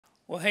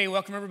Well, hey,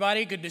 welcome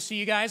everybody. Good to see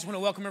you guys. I want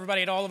to welcome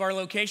everybody at all of our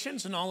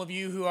locations and all of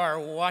you who are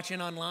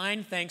watching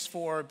online. Thanks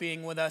for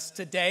being with us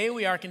today.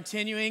 We are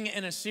continuing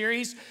in a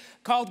series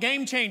called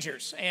Game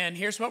Changers. And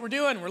here's what we're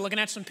doing. We're looking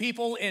at some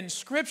people in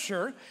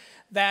Scripture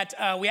that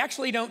we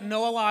actually don't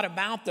know a lot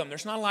about them.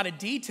 There's not a lot of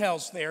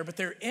details there, but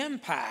their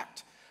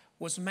impact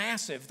was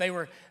massive. They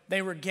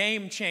were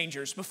game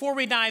changers. Before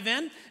we dive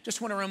in,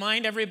 just want to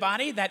remind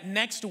everybody that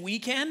next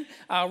weekend,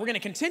 we're going to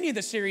continue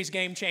the series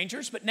Game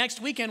Changers, but next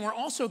weekend we're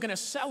also going to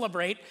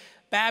celebrate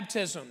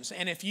baptisms.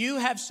 And if you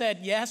have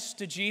said yes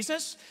to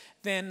Jesus,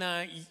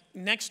 then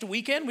next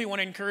weekend we want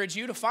to encourage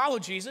you to follow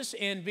Jesus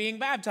in being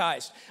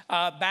baptized.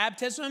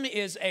 Baptism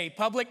is a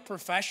public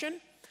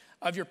profession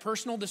of your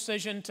personal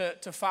decision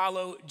to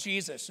follow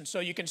Jesus. And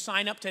so you can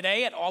sign up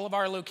today at all of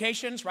our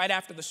locations right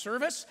after the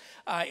service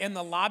in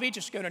the lobby.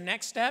 Just go to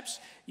Next Steps.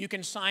 You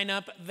can sign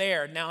up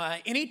there. Now,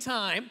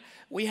 anytime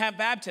we have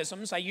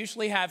baptisms, I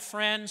usually have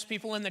friends,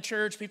 people in the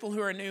church, people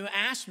who are new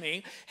ask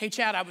me, hey,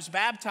 Chad, I was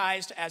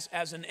baptized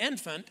as an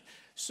infant,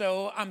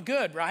 so I'm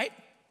good, right?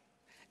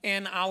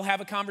 And I'll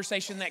have a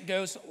conversation that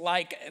goes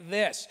like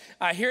this.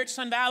 Here at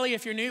Sun Valley,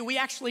 if you're new, we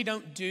actually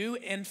don't do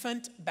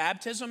infant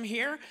baptism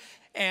here.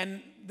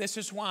 And this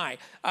is why.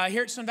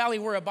 Here at Sun Valley,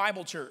 we're a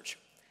Bible church.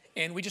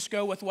 And we just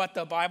go with what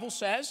the Bible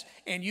says.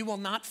 And you will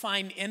not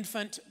find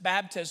infant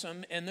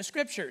baptism in the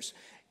Scriptures.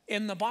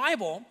 In the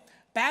Bible,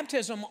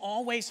 baptism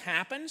always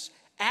happens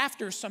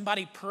after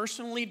somebody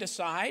personally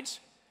decides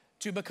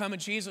to become a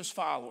Jesus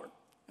follower.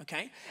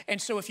 Okay?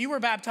 And so if you were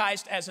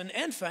baptized as an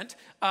infant,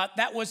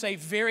 that was a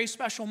very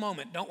special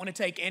moment. Don't want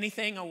to take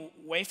anything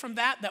away from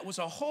that. That was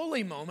a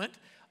holy moment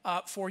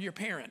for your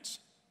parents.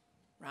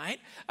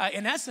 Right?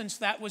 In essence,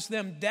 that was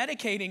them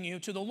dedicating you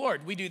to the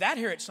Lord. We do that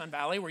here at Sun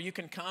Valley, where you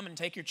can come and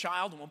take your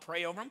child and we'll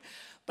pray over them.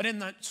 But in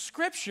the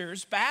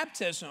Scriptures,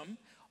 baptism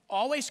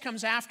always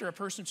comes after a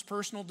person's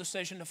personal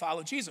decision to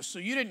follow Jesus. So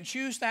you didn't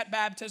choose that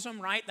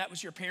baptism, right? That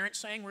was your parents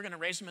saying, we're going to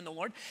raise them in the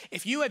Lord.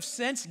 If you have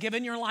since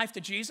given your life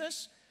to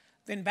Jesus,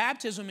 then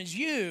baptism is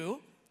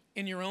you,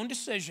 in your own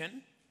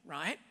decision,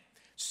 right,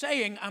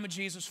 saying, I'm a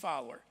Jesus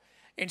follower.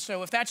 And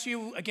so if that's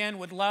you, again,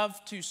 would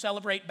love to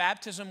celebrate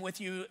baptism with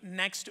you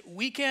next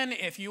weekend.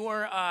 If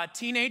you're a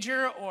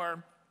teenager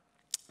or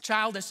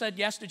child that said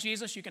yes to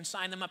Jesus, you can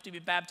sign them up to be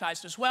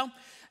baptized as well.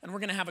 And we're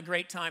going to have a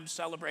great time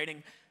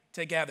celebrating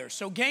together.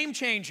 So game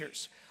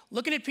changers,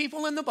 looking at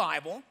people in the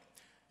Bible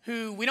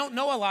who we don't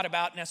know a lot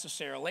about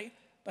necessarily,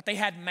 but they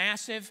had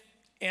massive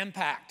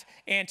impact.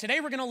 And today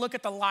we're going to look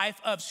at the life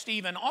of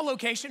Stephen. All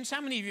locations,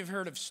 how many of you have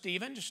heard of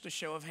Stephen? Just a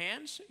show of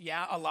hands.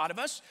 Yeah, a lot of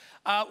us.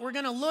 We're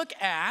going to look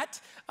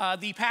at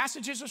the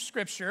passages of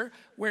Scripture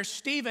where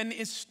Stephen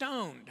is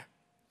stoned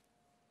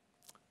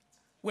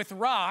with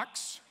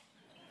rocks,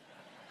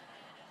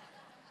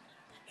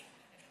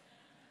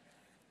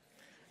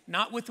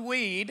 not with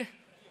weed.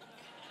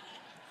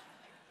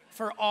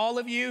 For all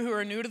of you who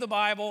are new to the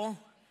Bible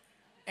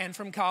and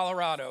from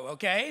Colorado,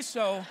 okay?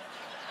 So...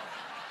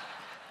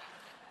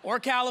 or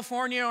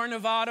California, or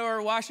Nevada,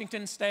 or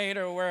Washington State,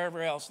 or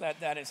wherever else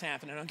that is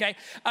happening, okay?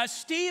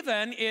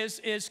 Stephen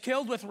is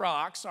killed with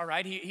rocks, all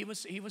right? He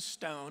was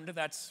stoned,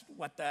 that's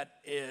what that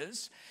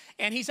is.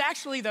 And he's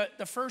actually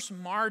the first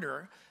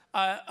martyr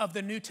of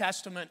the New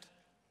Testament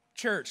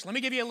church. Let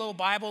me give you a little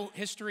Bible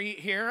history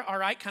here, all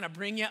right, kind of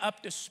bring you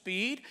up to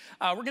speed.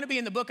 We're going to be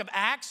in the book of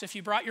Acts. If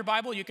you brought your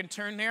Bible, you can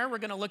turn there. We're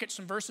going to look at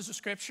some verses of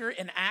Scripture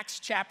in Acts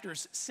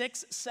chapters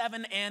 6,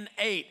 7, and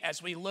 8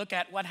 as we look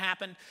at what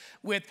happened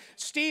with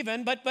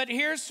Stephen. But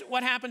here's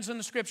what happens in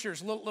the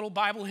Scriptures, little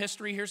Bible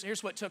history.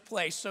 Here's what took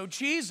place. So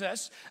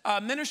Jesus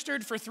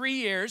ministered for 3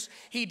 years.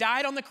 He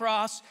died on the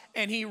cross,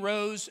 and he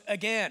rose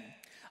again.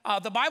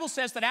 The Bible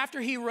says that after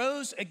he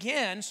rose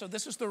again, so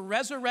this is the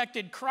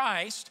resurrected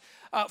Christ,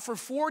 for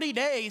 40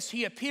 days,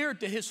 he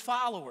appeared to his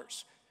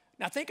followers.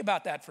 Now, think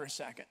about that for a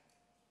second.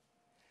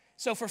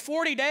 So for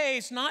 40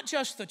 days, not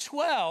just the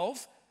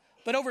 12,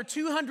 but over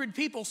 200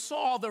 people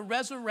saw the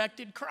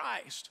resurrected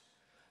Christ.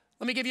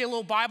 Let me give you a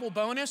little Bible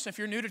bonus. If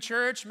you're new to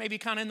church, maybe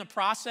kind of in the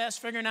process,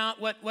 figuring out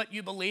what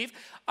you believe.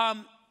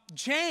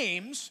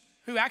 James,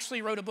 who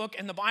actually wrote a book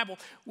in the Bible,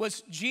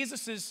 was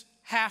Jesus's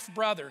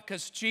half-brother,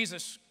 because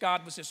Jesus,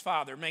 God was his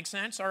father. Make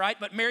sense? All right?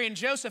 But Mary and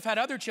Joseph had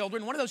other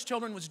children. One of those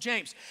children was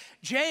James.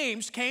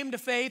 James came to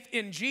faith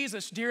in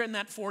Jesus during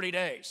that 40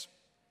 days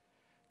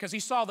because he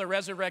saw the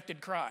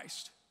resurrected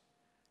Christ.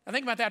 Now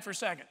think about that for a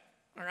second,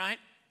 all right?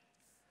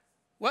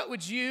 What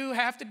would you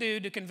have to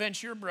do to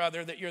convince your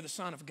brother that you're the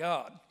Son of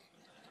God?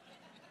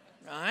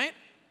 Right?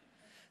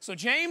 So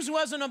James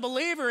wasn't a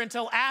believer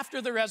until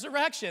after the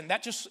resurrection.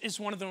 That just is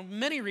one of the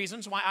many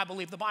reasons why I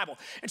believe the Bible.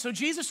 And so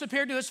Jesus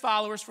appeared to his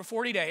followers for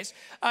 40 days,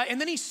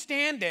 and then he's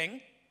standing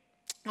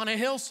on a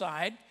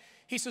hillside.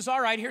 He says, all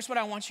right, here's what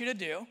I want you to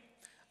do.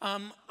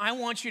 I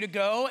want you to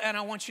go, and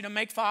I want you to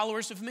make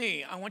followers of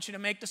me. I want you to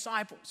make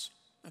disciples,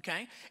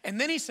 okay? And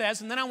then he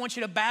says, and then I want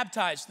you to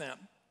baptize them.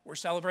 We're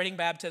celebrating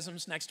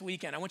baptisms next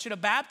weekend. I want you to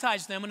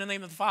baptize them in the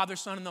name of the Father,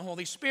 Son, and the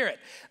Holy Spirit.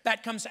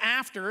 That comes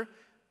after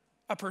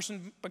a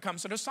person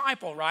becomes a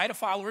disciple, right? A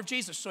follower of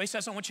Jesus. So he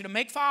says, I want you to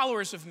make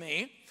followers of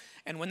me.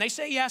 And when they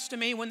say yes to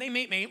me, when they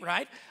meet me,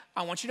 right,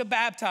 I want you to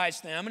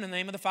baptize them in the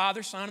name of the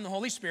Father, Son, and the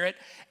Holy Spirit.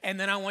 And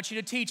then I want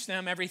you to teach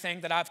them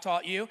everything that I've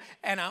taught you.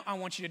 And I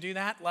want you to do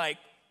that like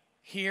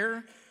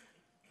here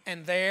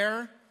and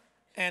there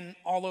and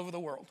all over the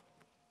world.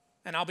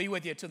 And I'll be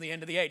with you till the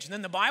end of the age. And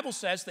then the Bible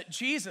says that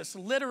Jesus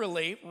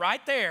literally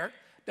right there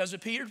does a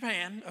Peter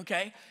Pan,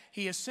 okay?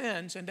 He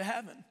ascends into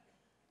heaven.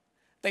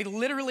 They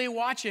literally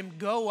watch him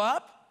go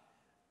up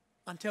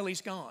until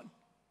he's gone.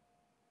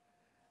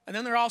 And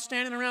then they're all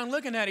standing around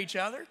looking at each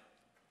other.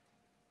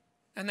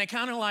 And they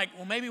kind of like,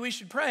 well, maybe we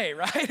should pray,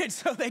 right? And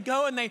so they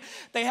go and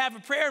they have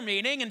a prayer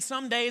meeting. And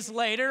some days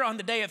later, on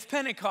the day of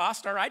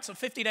Pentecost, all right, so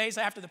 50 days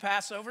after the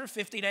Passover,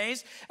 50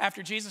 days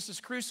after Jesus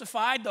is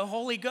crucified, the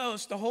Holy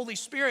Ghost, the Holy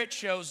Spirit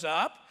shows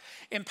up,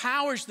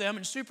 empowers them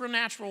in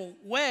supernatural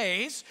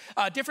ways.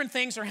 Different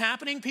things are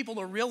happening. People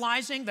are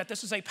realizing that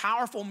this is a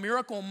powerful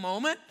miracle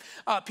moment.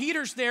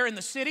 Peter's there in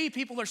the city.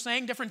 People are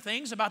saying different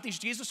things about these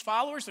Jesus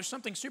followers. There's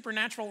something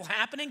supernatural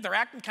happening. They're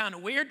acting kind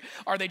of weird.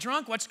 Are they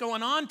drunk? What's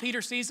going on?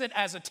 Peter sees it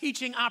as a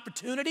teaching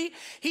opportunity.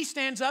 He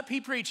stands up,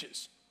 he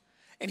preaches.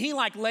 And he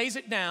like lays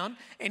it down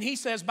and he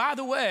says, by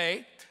the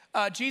way,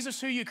 Jesus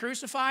who you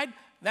crucified,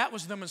 that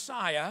was the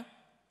Messiah,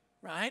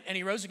 right? And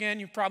he rose again.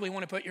 You probably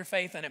want to put your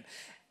faith in him.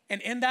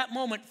 And in that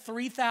moment,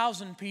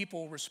 3,000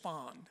 people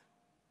respond.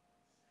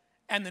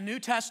 And the New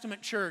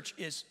Testament church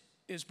is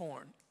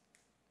born.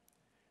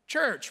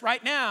 Church,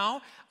 right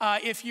now,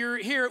 if you're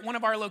here at one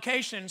of our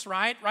locations,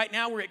 right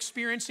now we're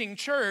experiencing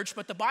church,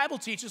 but the Bible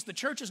teaches the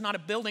church is not a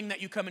building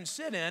that you come and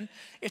sit in.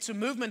 It's a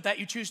movement that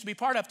you choose to be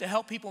part of to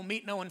help people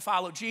meet, know, and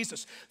follow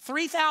Jesus.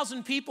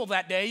 3,000 people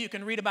that day, you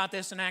can read about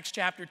this in Acts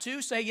chapter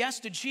 2, say yes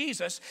to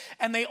Jesus,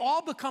 and they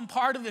all become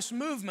part of this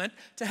movement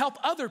to help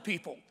other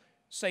people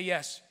say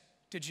yes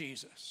to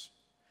Jesus.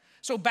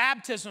 So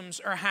baptisms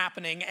are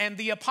happening, and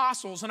the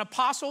apostles, an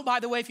apostle, by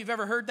the way, if you've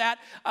ever heard that,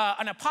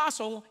 an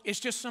apostle is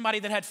just somebody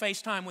that had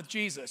FaceTime with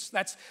Jesus.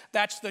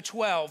 That's the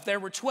 12. There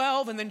were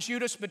 12, and then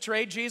Judas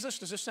betrayed Jesus.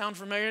 Does this sound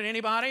familiar to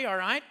anybody? All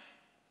right.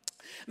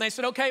 And they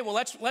said, okay, well,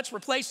 let's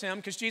replace him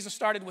because Jesus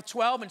started with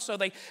 12, and so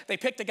they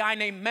picked a guy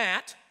named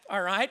Matt.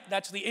 All right,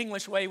 that's the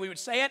English way we would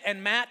say it.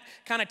 And Matt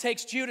kind of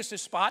takes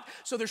Judas's spot.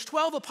 So there's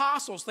 12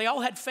 apostles. They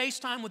all had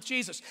FaceTime with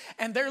Jesus.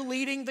 And they're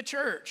leading the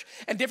church.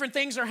 And different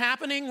things are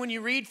happening when you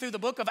read through the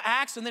book of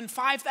Acts. And then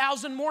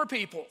 5,000 more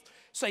people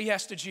say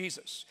yes to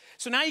Jesus.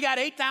 So now you got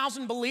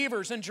 8,000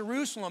 believers in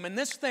Jerusalem. And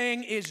this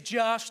thing is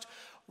just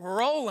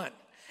rolling.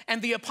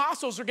 And the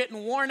apostles are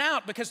getting worn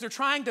out because they're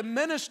trying to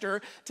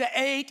minister to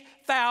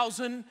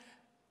 8,000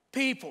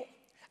 people.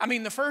 I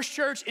mean, the first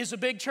church is a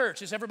big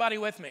church. Is everybody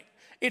with me?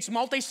 It's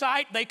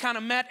multi-site. They kind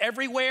of met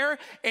everywhere.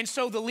 And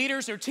so the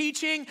leaders are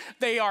teaching.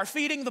 They are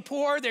feeding the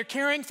poor. They're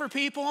caring for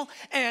people.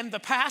 And the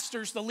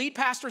pastors, the lead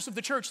pastors of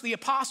the church, the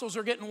apostles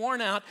are getting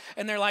worn out.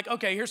 And they're like,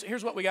 okay,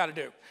 here's what we got to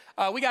do.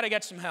 We got to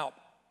get some help.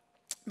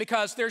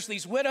 Because there's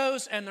these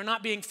widows and they're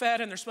not being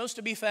fed and they're supposed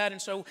to be fed,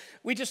 and so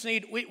we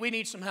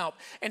need some help.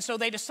 And so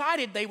they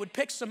decided they would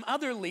pick some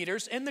other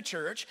leaders in the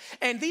church,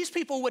 and these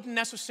people wouldn't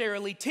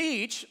necessarily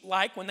teach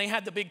like when they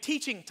had the big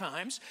teaching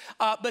times,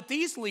 but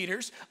these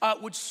leaders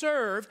would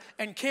serve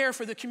and care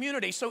for the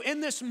community. So in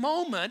this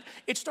moment,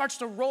 it starts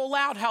to roll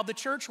out how the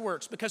church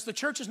works, because the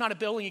church is not a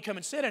building you come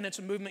and sit in, it's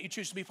a movement you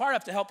choose to be part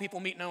of to help people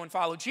meet, know, and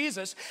follow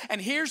Jesus. And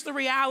here's the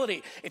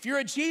reality. If you're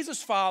a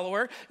Jesus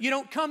follower, you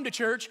don't come to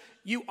church,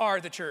 you are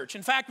the church.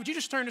 In fact, would you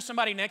just turn to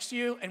somebody next to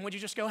you and would you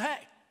just go, hey,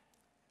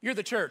 you're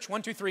the church.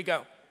 1, 2, 3,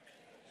 go.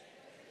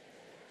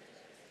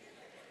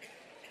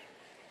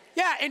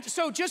 Yeah, and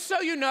so just so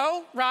you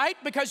know, right,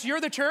 because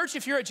you're the church,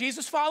 if you're a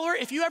Jesus follower,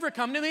 if you ever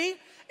come to me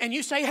and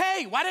you say,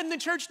 hey, why didn't the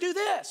church do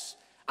this?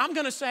 I'm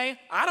going to say,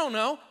 I don't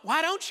know.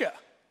 Why don't you?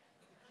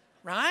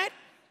 Right?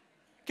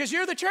 Because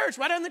you're the church.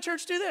 Why doesn't the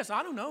church do this?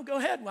 I don't know. Go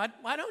ahead.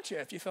 Why don't you?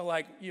 If you feel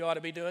like you ought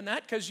to be doing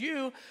that, because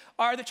you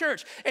are the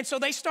church. And so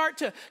they start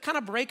to kind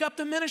of break up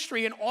the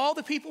ministry, and all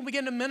the people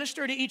begin to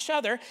minister to each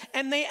other,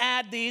 and they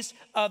add these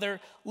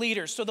other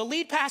leaders. So the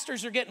lead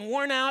pastors are getting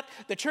worn out.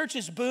 The church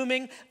is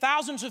booming.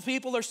 Thousands of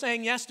people are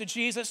saying yes to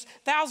Jesus.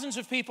 Thousands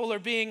of people are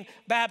being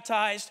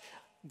baptized.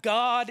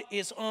 God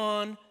is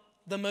on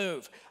the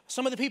move.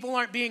 Some of the people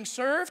aren't being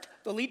served.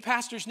 The lead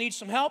pastors need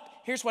some help.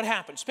 Here's what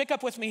happens. Pick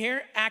up with me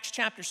here, Acts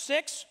chapter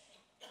 6,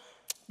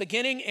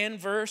 beginning in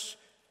verse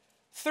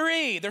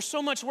 3. There's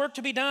so much work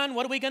to be done.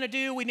 What are we going to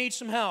do? We need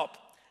some help.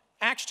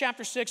 Acts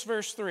chapter 6,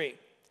 verse 3.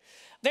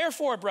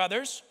 Therefore,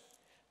 brothers,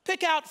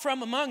 pick out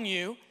from among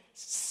you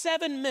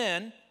 7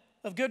 men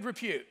of good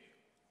repute.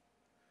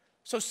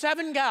 So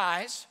 7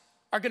 guys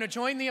are going to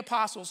join the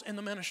apostles in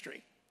the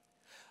ministry.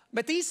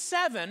 But these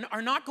 7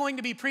 are not going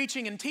to be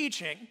preaching and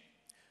teaching.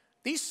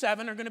 These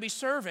 7 are going to be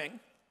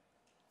serving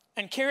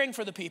and caring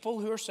for the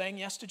people who are saying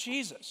yes to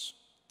Jesus.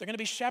 They're going to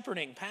be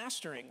shepherding,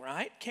 pastoring,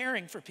 right?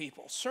 Caring for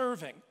people,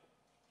 serving.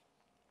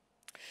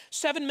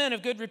 7 men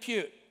of good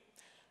repute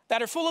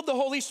that are full of the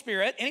Holy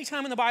Spirit.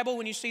 Anytime in the Bible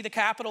when you see the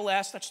capital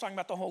S, that's talking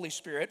about the Holy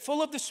Spirit.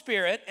 Full of the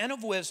Spirit and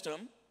of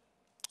wisdom,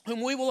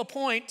 whom we will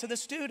appoint to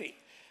this duty.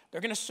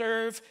 They're going to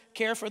serve,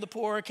 care for the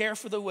poor, care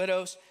for the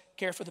widows,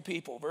 care for the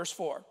people. Verse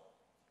 4.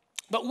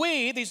 But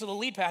we, these are the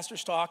lead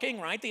pastors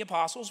talking, right, the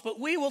apostles, but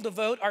we will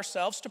devote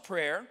ourselves to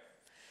prayer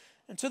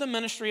and to the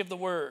ministry of the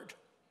word.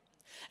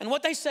 And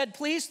what they said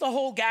pleased the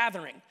whole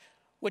gathering,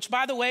 which,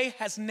 by the way,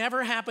 has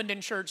never happened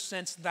in church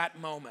since that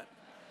moment.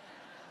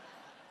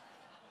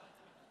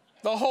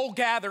 The whole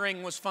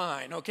gathering was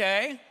fine,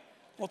 okay?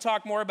 We'll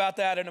talk more about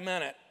that in a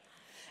minute.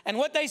 And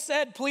what they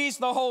said pleased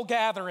the whole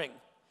gathering.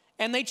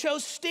 And they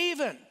chose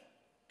Stephen.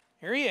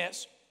 Here he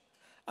is.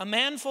 A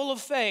man full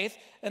of faith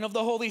and of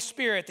the Holy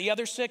Spirit. The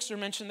other 6 are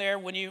mentioned there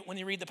when you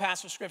read the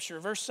passage of Scripture.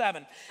 Verse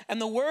 7. And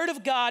the word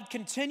of God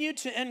continued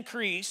to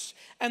increase,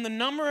 and the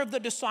number of the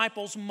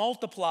disciples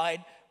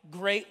multiplied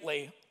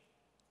greatly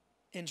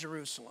in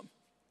Jerusalem.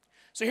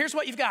 So here's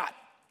what you've got.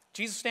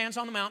 Jesus stands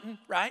on the mountain,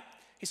 right?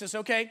 He says,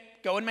 okay,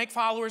 go and make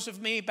followers of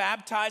me,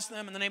 baptize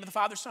them in the name of the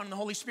Father, Son, and the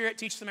Holy Spirit,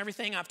 teach them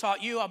everything I've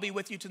taught you. I'll be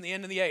with you to the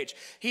end of the age.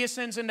 He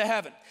ascends into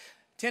heaven.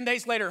 10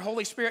 days later,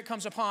 Holy Spirit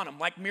comes upon him.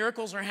 Like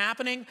miracles are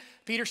happening.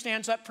 Peter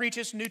stands up,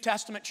 preaches, New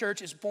Testament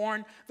church is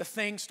born. The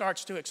thing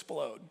starts to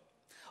explode.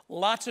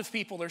 Lots of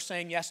people are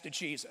saying yes to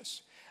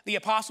Jesus. The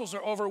apostles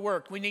are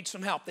overworked. We need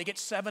some help. They get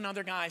 7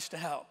 other guys to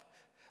help.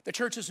 The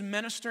church is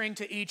ministering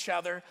to each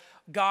other.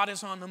 God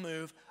is on the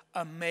move.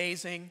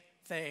 Amazing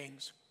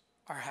things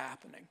are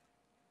happening.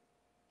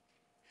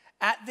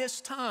 At this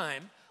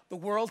time, the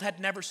world had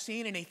never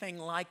seen anything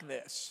like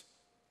this.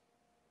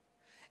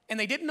 And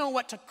they didn't know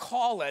what to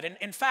call it. And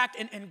in fact,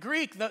 in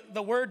Greek,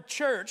 the word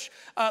church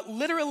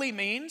literally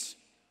means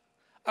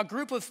a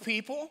group of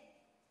people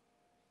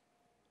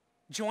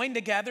joined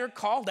together,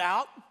 called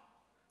out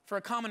for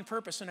a common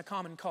purpose and a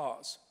common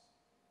cause.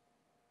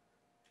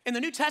 In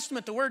the New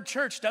Testament, the word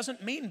church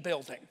doesn't mean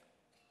building.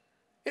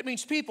 It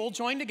means people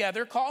joined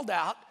together, called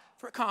out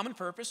for a common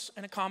purpose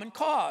and a common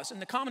cause.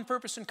 And the common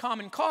purpose and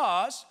common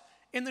cause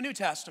in the New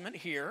Testament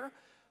here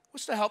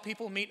was to help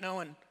people meet, know,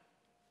 and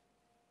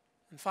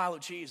follow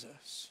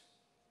Jesus.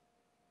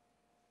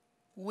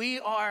 We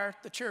are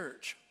the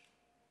church.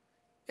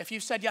 If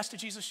you've said yes to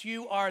Jesus,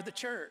 you are the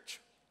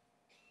church.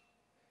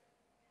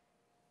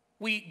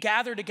 We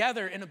gather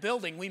together in a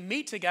building. We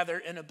meet together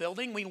in a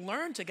building. We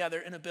learn together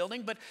in a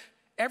building. But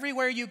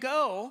everywhere you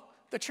go,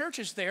 the church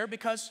is there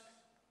because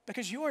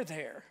you're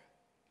there.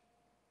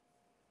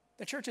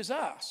 The church is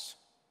us,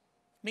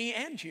 me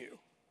and you.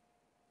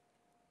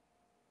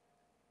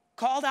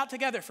 Called out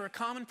together for a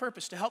common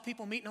purpose to help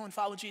people meet, know, and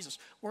follow Jesus.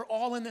 We're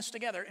all in this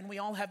together, and we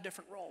all have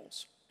different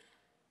roles.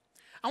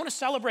 I want to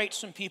celebrate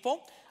some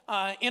people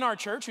in our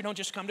church who don't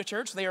just come to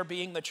church, they are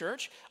being the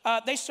church.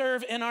 They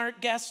serve in our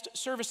guest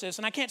services,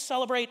 and I can't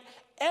celebrate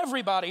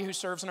everybody who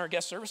serves in our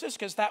guest services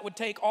because that would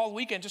take all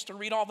weekend just to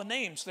read all the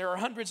names. There are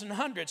hundreds and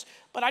hundreds,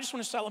 but I just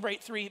want to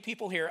celebrate 3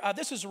 people here.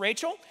 This is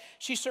Rachel.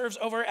 She serves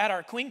over at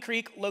our Queen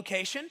Creek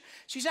location.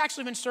 She's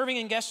actually been serving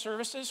in guest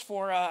services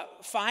for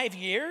 5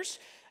 years.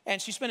 And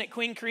she's been at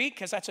Queen Creek,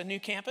 because that's a new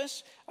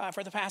campus,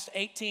 for the past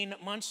 18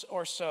 months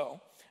or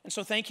so. And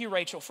so thank you,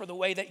 Rachel, for the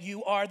way that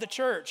you are the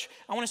church.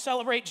 I want to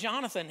celebrate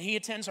Jonathan. He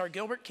attends our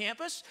Gilbert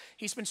campus.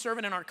 He's been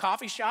serving in our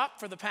coffee shop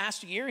for the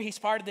past year. He's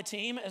part of the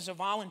team as a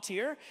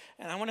volunteer.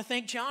 And I want to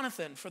thank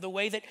Jonathan for the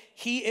way that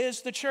he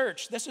is the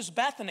church. This is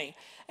Bethany,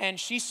 and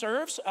she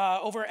serves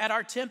over at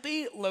our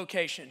Tempe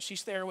location.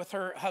 She's there with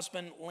her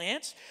husband,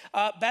 Lance.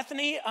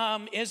 Bethany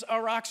is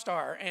a rock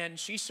star, and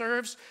she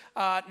serves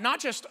not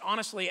just,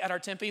 honestly, at our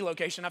Tempe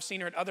location. I've seen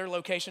her at other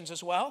locations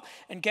as well,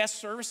 and guest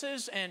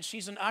services, and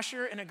she's an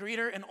usher and a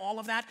greeter and all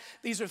of that.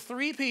 These are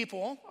 3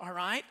 people, all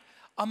right,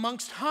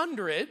 amongst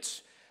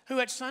hundreds who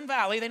at Sun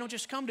Valley, they don't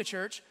just come to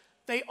church,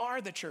 they are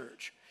the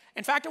church.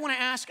 In fact, I want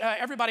to ask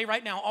everybody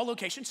right now, all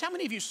locations, how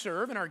many of you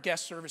serve in our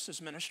guest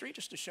services ministry?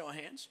 Just a show of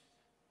hands.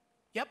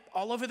 Yep,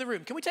 all over the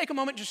room. Can we take a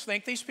moment and just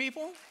thank these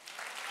people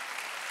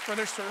for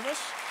their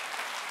service?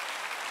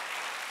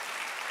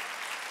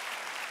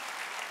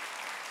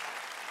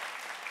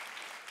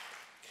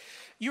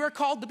 You are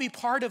called to be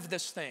part of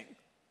this thing,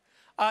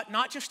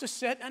 not just to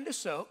sit and to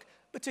soak,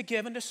 but to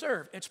give and to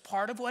serve. It's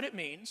part of what it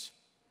means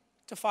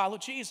to follow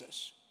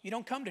Jesus. You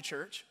don't come to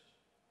church,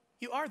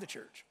 you are the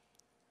church.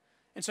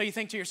 And so you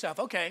think to yourself,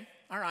 okay,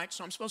 all right,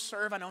 so I'm supposed to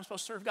serve. I know I'm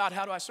supposed to serve God.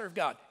 How do I serve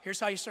God? Here's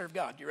how you serve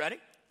God. You ready?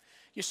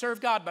 You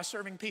serve God by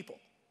serving people.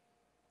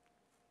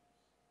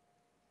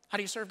 How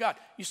do you serve God?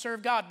 You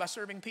serve God by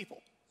serving people.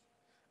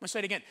 I'm going to say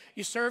it again.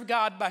 You serve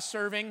God by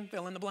serving,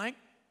 fill in the blank,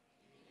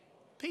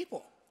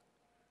 people.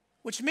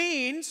 Which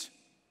means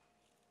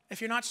if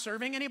you're not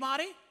serving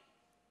anybody,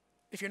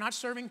 if you're not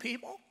serving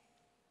people,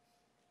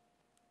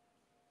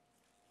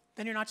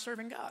 then you're not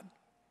serving God.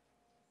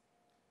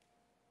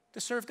 To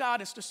serve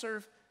God is to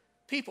serve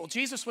people.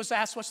 Jesus was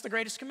asked, what's the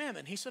greatest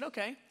commandment? He said,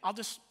 okay, I'll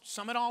just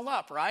sum it all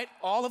up, right?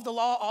 All of the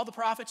law, all the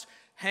prophets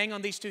hang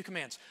on these 2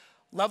 commands.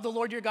 Love the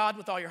Lord your God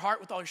with all your heart,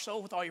 with all your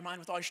soul, with all your mind,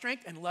 with all your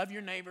strength, and love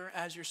your neighbor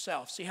as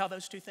yourself. See how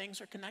those 2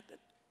 things are connected?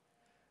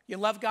 You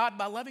love God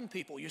by loving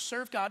people. You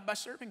serve God by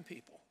serving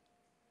people.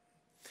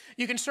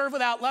 You can serve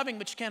without loving,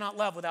 but you cannot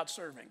love without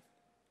serving.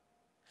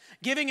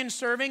 Giving and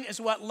serving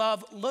is what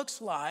love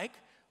looks like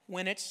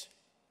when it's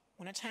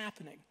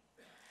happening.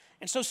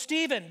 And so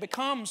Stephen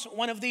becomes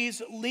one of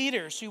these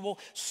leaders who will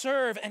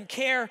serve and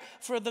care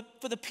for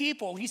the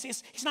people.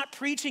 He's not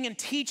preaching and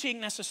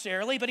teaching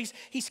necessarily, but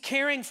he's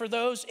caring for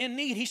those in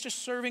need. He's just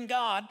serving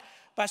God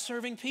by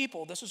serving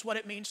people. This is what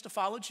it means to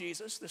follow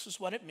Jesus. This is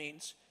what it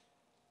means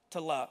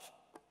to love.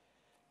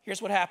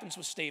 Here's what happens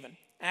with Stephen.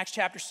 Acts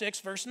chapter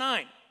 6, verse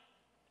 9.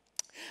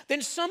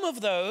 Then some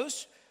of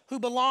those who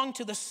belonged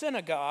to the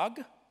synagogue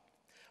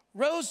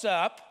rose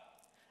up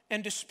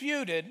and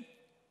disputed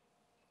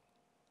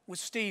with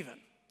Stephen.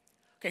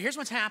 Okay, here's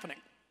what's happening.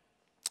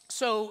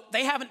 So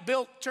they haven't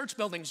built church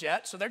buildings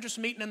yet, so they're just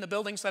meeting in the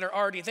buildings that are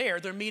already there.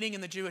 They're meeting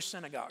in the Jewish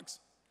synagogues.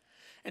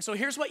 And so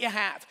here's what you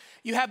have.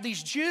 You have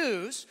these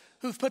Jews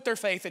who've put their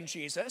faith in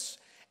Jesus,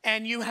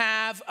 and you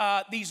have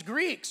these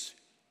Greeks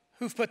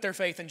who've put their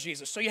faith in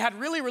Jesus. So you had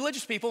really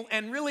religious people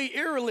and really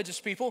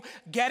irreligious people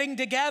getting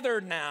together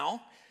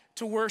now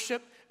to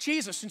worship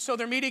Jesus. And so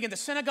they're meeting in the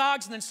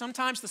synagogues, and then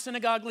sometimes the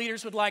synagogue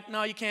leaders would like,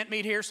 no, you can't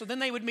meet here. So then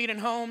they would meet in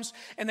homes,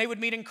 and they would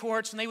meet in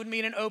courts, and they would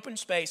meet in open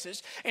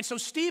spaces. And so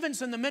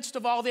Stephen's in the midst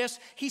of all this.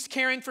 He's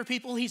caring for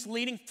people. He's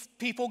leading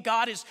people.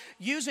 God is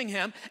using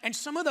him. And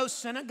some of those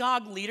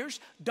synagogue leaders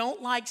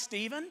don't like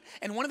Stephen.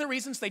 And one of the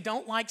reasons they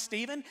don't like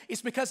Stephen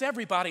is because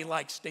everybody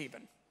likes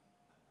Stephen.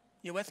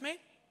 You with me?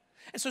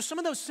 And so some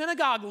of those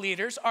synagogue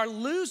leaders are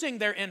losing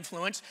their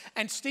influence,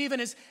 and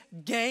Stephen is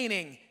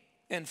gaining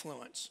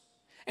influence.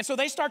 And so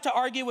they start to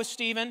argue with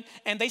Stephen,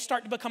 and they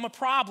start to become a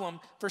problem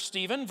for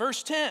Stephen.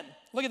 Verse 10,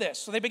 look at this.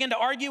 So they begin to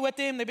argue with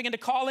him. They begin to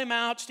call him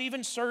out.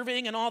 Stephen's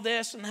serving and all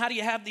this, and how do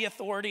you have the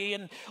authority?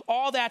 And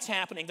all that's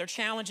happening. They're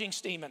challenging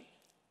Stephen.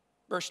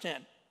 Verse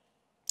 10,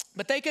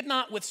 but they could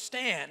not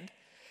withstand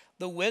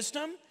the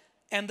wisdom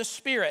and the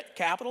Spirit,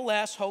 capital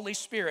S, Holy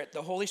Spirit,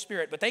 the Holy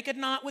Spirit. But they could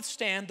not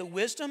withstand the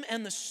wisdom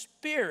and the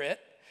Spirit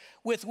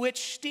with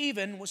which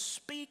Stephen was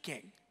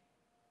speaking.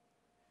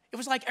 It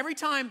was like every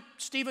time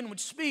Stephen would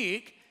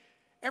speak,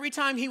 every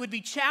time he would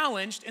be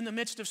challenged in the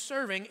midst of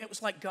serving, it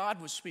was like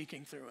God was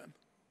speaking through him.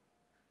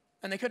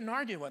 And they couldn't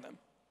argue with him.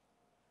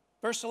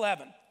 Verse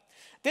 11.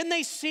 Then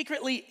they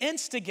secretly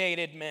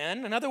instigated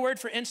men. Another word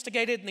for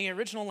instigated in the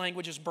original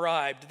language is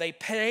bribed. They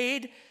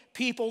paid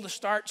people to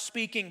start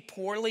speaking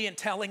poorly and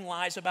telling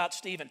lies about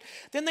Stephen.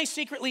 Then they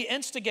secretly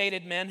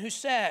instigated men who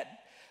said,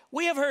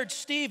 we have heard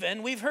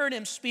Stephen, we've heard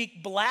him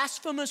speak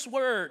blasphemous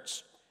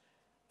words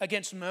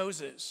against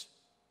Moses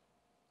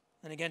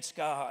and against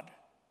God.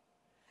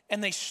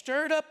 And they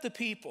stirred up the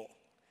people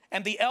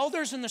and the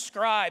elders and the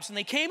scribes, and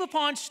they came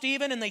upon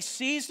Stephen and they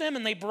seized him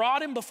and they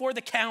brought him before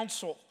the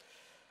council.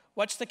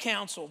 What's the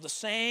council? The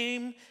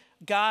same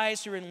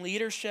guys who are in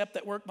leadership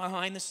that work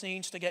behind the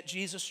scenes to get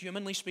Jesus,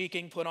 humanly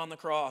speaking, put on the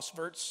cross.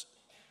 Verse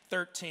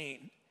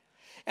 13.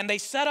 And they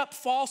set up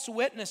false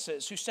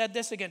witnesses who said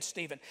this against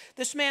Stephen.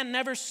 This man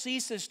never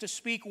ceases to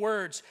speak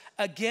words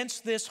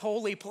against this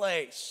holy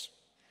place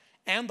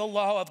and the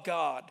law of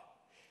God.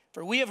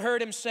 For we have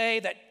heard him say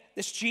that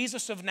this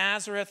Jesus of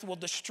Nazareth will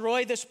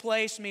destroy this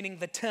place, meaning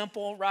the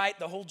temple, right,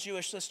 the whole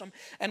Jewish system,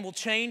 and will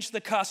change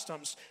the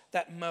customs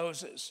that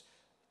Moses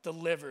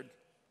delivered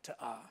to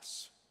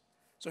us.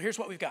 So here's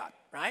what we've got,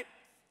 right?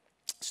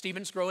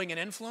 Stephen's growing in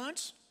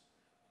influence.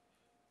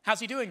 How's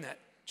he doing that?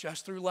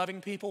 Just through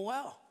loving people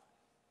well.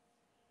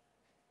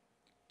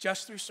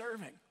 Just through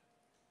serving.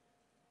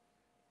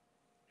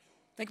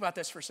 Think about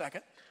this for a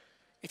second.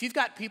 If you've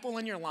got people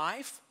in your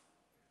life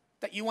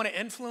that you want to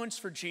influence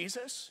for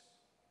Jesus,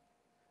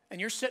 and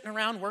you're sitting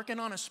around working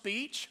on a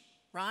speech,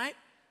 right,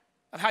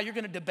 of how you're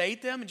going to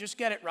debate them and just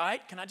get it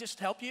right, can I just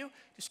help you?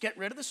 Just get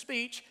rid of the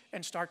speech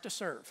and start to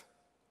serve.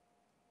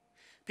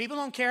 People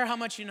don't care how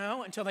much you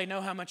know until they know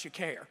how much you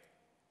care.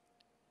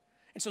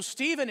 And so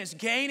Stephen is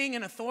gaining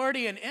an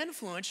authority and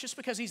influence just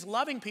because he's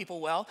loving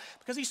people well,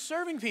 because he's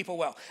serving people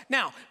well.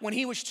 Now, when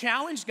he was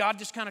challenged, God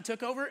just kind of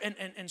took over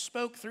and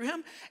spoke through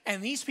him,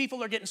 and these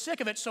people are getting sick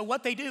of it. So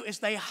what they do is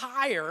they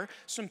hire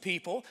some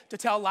people to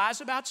tell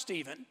lies about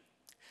Stephen.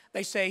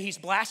 They say he's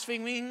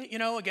blaspheming,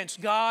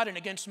 against God and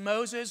against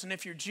Moses, and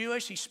if you're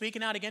Jewish, he's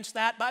speaking out against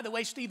that. By the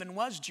way, Stephen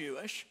was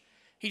Jewish.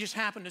 He just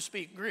happened to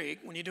speak Greek.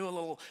 When you do a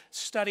little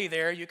study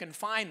there, you can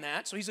find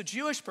that. So he's a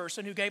Jewish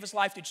person who gave his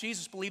life to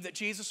Jesus, believed that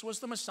Jesus was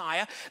the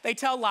Messiah. They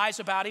tell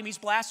lies about him. He's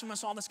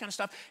blasphemous, all this kind of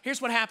stuff.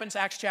 Here's what happens,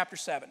 Acts chapter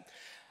 7.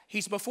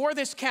 He's before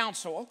this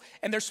council,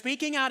 and they're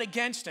speaking out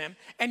against him,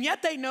 and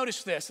yet they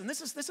notice this, and this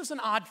is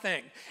an odd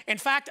thing. In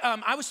fact,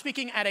 I was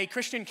speaking at a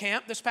Christian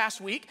camp this past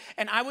week,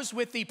 and I was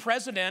with the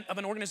president of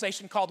an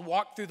organization called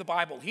Walk Through the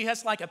Bible. He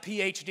has like a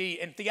PhD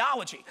in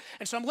theology.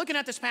 And so I'm looking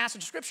at this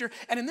passage of Scripture,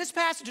 and in this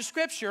passage of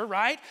Scripture,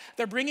 right,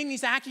 they're bringing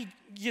these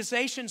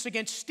accusations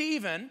against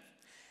Stephen,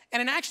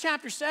 and in Acts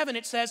chapter 7,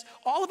 it says,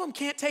 all of them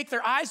can't take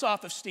their eyes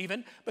off of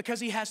Stephen because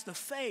he has the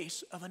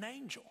face of an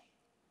angel.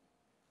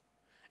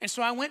 And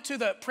so I went to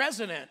the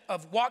president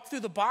of Walk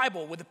Through the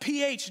Bible with a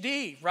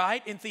PhD,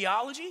 right, in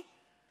theology.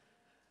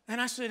 And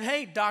I said,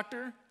 hey,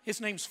 doctor, his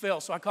name's Phil,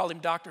 so I called him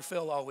Dr.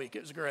 Phil all week.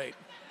 It was great,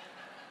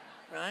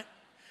 right?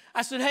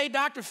 I said, hey,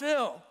 Dr.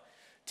 Phil,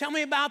 tell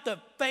me about the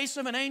face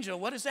of an angel.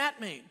 What does that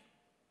mean?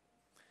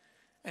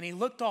 And he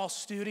looked all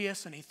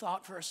studious and he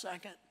thought for a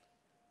second.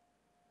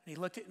 And he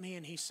looked at me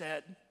and he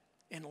said,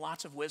 in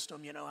lots of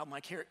wisdom, you know, I'm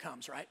like, here it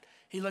comes, right?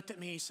 He looked at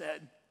me, he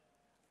said,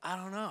 I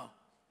don't know.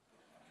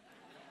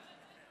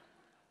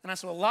 And I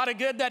said, well, a lot of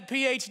good that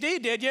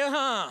PhD did you,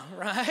 huh?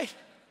 Right?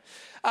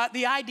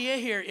 The idea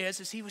here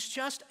is he was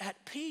just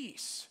at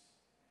peace.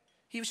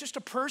 He was just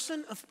a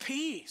person of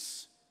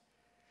peace.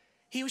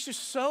 He was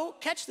just so,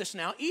 catch this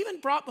now,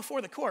 even brought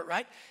before the court,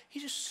 right?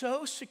 He's just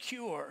so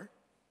secure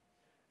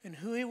in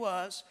who he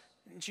was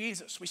in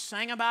Jesus. We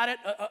sang about it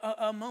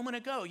a moment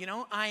ago. You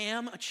know, I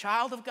am a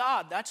child of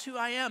God. That's who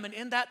I am. And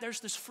in that, there's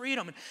this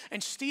freedom.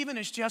 And Stephen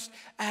is just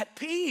at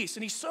peace.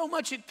 And he's so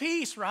much at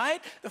peace,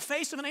 right? The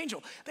face of an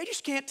angel. They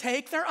just can't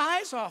take their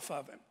eyes off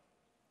of him.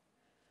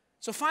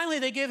 So finally,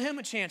 they give him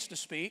a chance to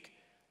speak,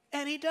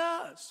 and he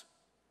does.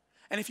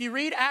 And if you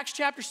read Acts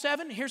chapter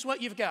 7, here's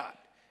what you've got.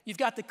 You've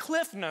got the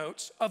cliff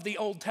notes of the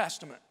Old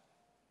Testament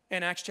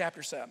in Acts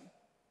chapter 7,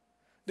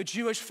 the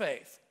Jewish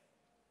faith.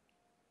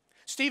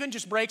 Stephen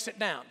just breaks it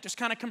down, just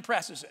kind of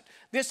compresses it.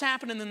 This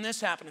happened, and then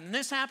this happened, and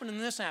this happened, and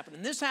this happened,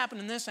 and this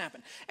happened, and this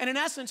happened. And in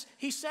essence,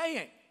 he's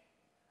saying,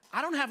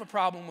 I don't have a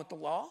problem with the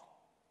law.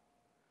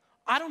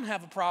 I don't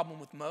have a problem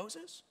with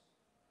Moses.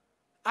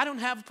 I don't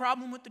have a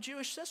problem with the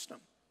Jewish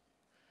system.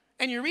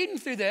 And you're reading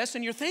through this,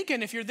 and you're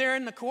thinking, if you're there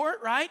in the court,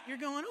 right, you're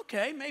going,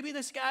 okay, maybe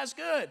this guy's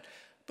good.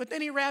 But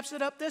then he wraps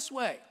it up this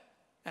way,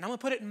 and I'm going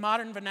to put it in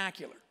modern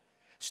vernacular.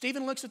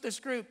 Stephen looks at this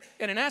group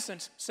and in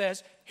essence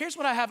says, here's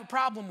what I have a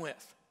problem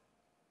with.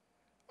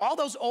 All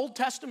those Old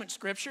Testament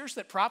scriptures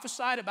that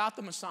prophesied about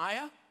the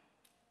Messiah,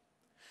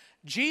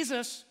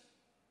 Jesus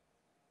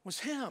was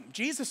him.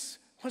 Jesus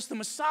was the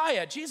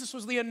Messiah. Jesus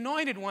was the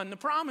anointed one, the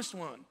promised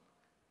one.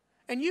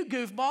 And you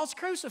goofballs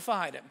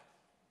crucified him.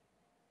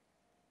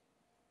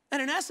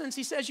 And in essence,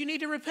 he says, you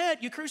need to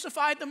repent. You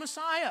crucified the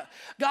Messiah.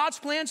 God's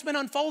plan's been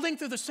unfolding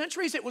through the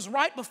centuries. It was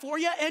right before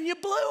you, and you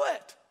blew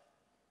it.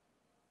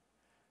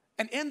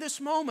 And in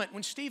this moment,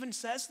 when Stephen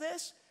says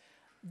this,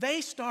 they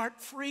start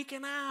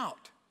freaking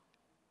out.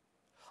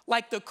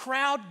 Like the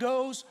crowd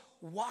goes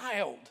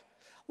wild.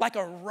 Like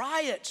a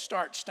riot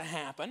starts to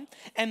happen,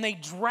 and they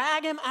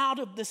drag him out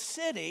of the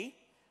city,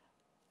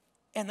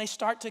 and they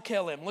start to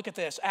kill him. Look at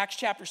this, Acts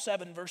chapter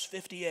 7, verse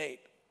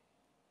 58.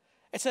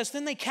 It says,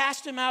 then they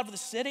cast him out of the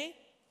city,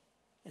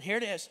 and here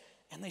it is,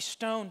 and they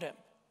stoned him,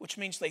 which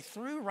means they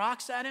threw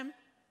rocks at him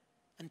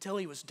until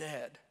he was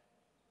dead.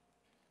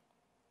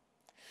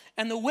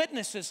 And the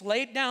witnesses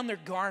laid down their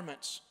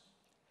garments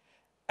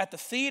at the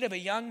feet of a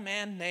young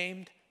man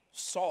named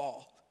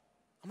Saul.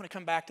 I'm going to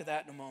come back to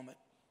that in a moment.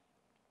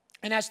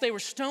 And as they were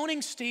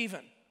stoning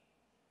Stephen,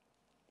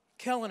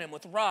 killing him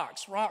with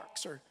rocks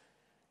are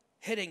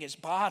hitting his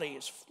body,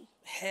 his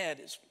head,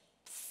 his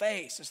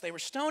face. As they were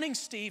stoning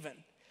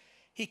Stephen,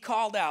 he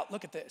called out,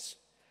 look at this,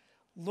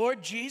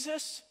 Lord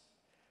Jesus,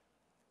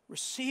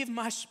 receive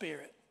my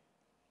spirit.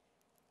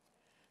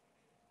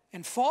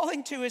 And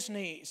falling to his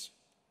knees,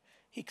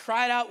 he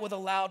cried out with a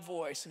loud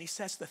voice, and he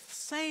says the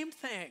same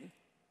thing,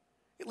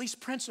 at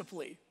least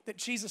principally, that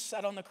Jesus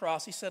said on the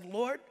cross. He said,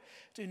 Lord,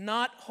 do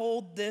not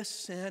hold this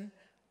sin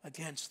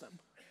against them.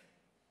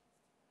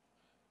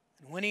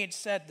 And when he had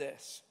said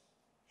this,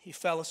 he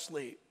fell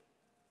asleep,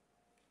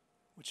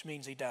 which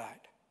means he died.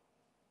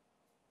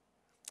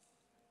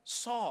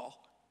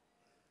 Saul,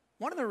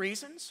 one of the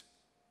reasons,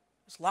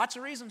 there's lots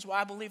of reasons why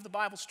I believe the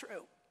Bible's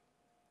true.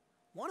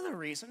 One of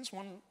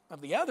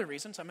the other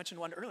reasons, I mentioned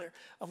one earlier,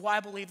 of why I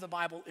believe the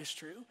Bible is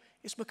true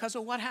is because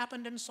of what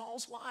happened in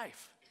Saul's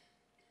life.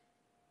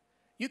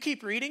 You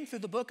keep reading through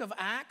the book of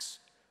Acts,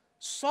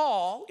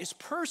 Saul is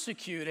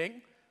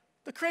persecuting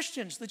the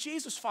Christians, the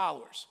Jesus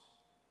followers.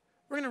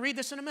 We're going to read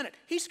this in a minute.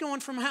 He's going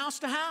from house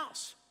to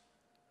house,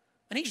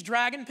 and he's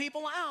dragging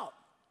people out,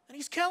 and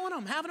he's killing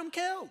them, having them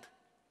killed.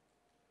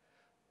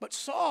 But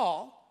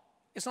Saul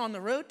is on the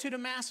road to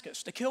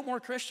Damascus to kill more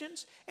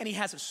Christians, and he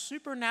has a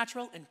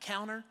supernatural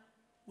encounter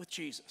with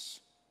Jesus.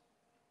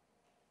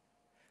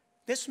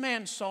 This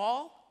man,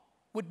 Saul,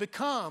 would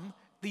become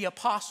the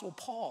Apostle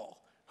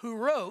Paul, who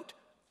wrote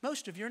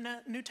most of your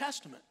New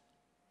Testament,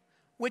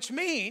 which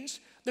means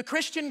the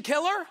Christian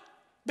killer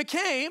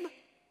became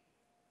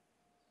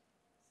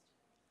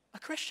a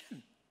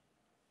Christian.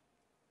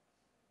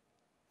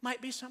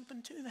 Might be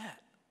something to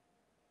that.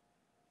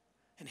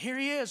 And here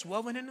he is,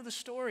 woven into the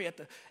story at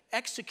the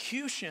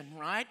execution,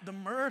 right? The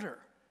murder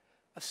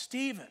of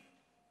Stephen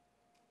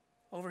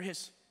over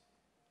his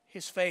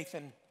faith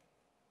in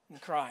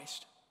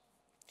Christ.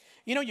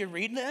 You know, you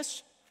read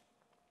this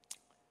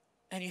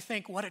and you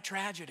think, what a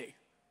tragedy,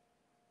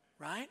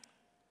 right?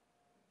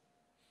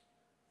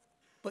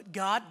 But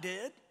God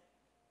did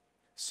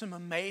some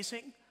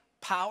amazing,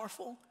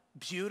 powerful,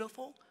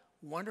 beautiful,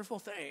 wonderful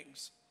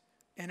things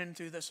in and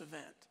through this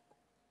event.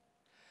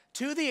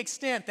 To the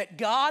extent that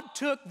God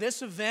took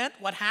this event,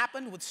 what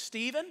happened with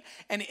Stephen,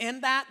 and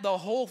in that the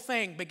whole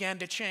thing began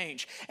to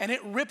change. And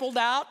it rippled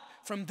out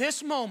from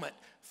this moment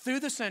through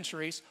the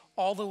centuries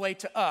all the way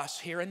to us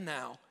here and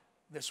now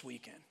this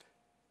weekend.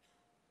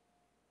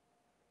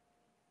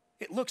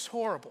 It looks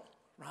horrible,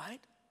 right?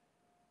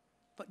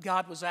 But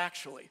God was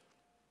actually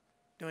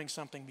doing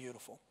something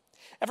beautiful.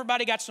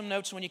 Everybody got some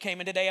notes when you came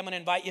in today. I'm going to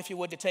invite you, if you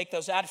would, to take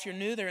those out. If you're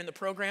new, they're in the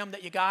program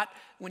that you got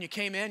when you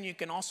came in. You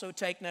can also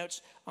take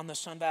notes on the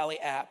Sun Valley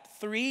app.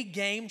 3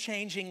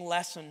 game-changing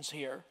lessons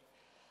here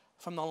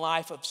from the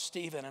life of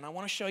Stephen. And I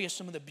want to show you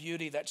some of the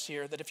beauty that's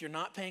here, that if you're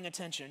not paying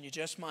attention, you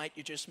just might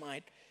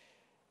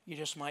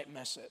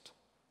miss it.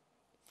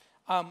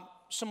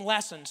 Some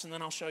lessons, and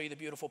then I'll show you the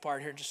beautiful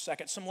part here in just a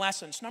second. Some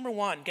lessons. Number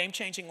 1,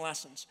 game-changing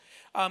lessons.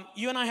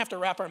 You and I have to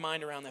wrap our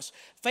mind around this.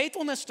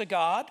 Faithfulness to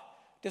God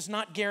does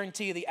not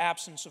guarantee the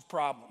absence of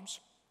problems.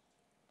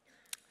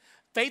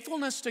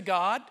 Faithfulness to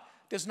God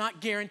does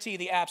not guarantee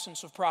the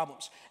absence of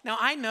problems. Now,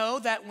 I know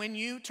that when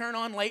you turn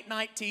on late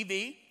night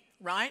TV,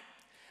 right,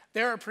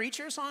 there are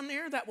preachers on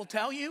there that will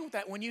tell you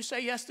that when you say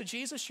yes to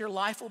Jesus, your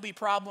life will be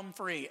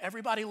problem-free.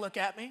 Everybody look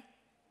at me.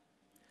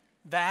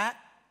 That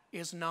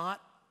is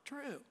not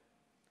true.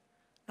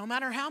 No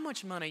matter how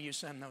much money you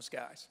send those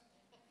guys.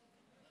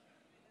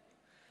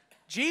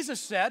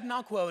 Jesus said, and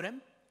I'll quote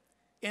him,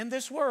 "In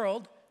this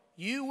world,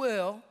 you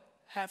will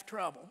have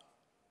trouble."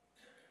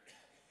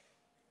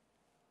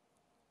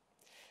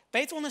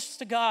 Faithfulness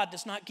to God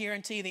does not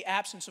guarantee the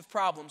absence of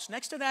problems.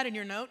 Next to that in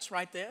your notes,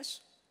 write this.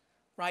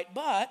 Write,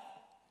 "But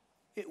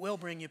it will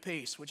bring you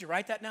peace." Would you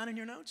write that down in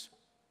your notes?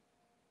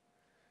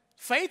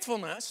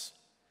 Faithfulness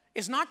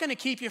is not going to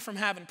keep you from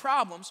having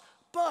problems,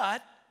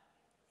 but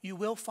you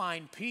will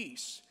find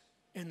peace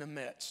in the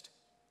midst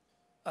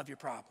of your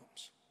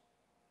problems.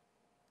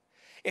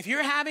 If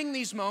you're having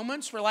these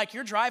moments where like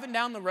you're driving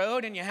down the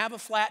road and you have a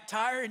flat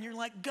tire and you're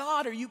like,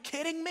 "God, are you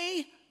kidding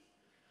me?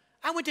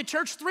 I went to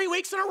church 3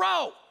 weeks in a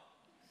row."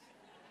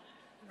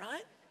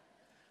 Right?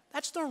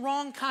 That's the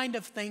wrong kind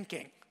of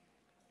thinking.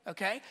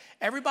 Okay?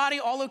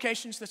 Everybody, all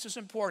locations, this is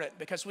important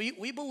because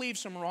we believe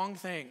some wrong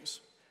things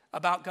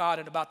about God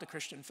and about the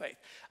Christian faith.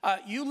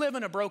 You live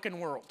in a broken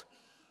world.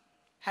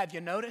 Have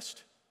you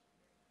noticed?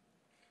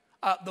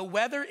 The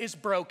weather is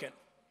broken.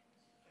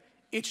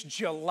 It's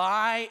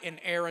July in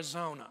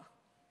Arizona,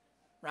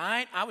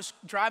 right? I was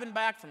driving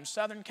back from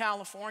Southern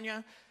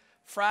California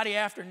Friday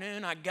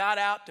afternoon. I got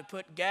out to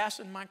put gas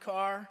in my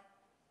car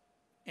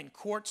in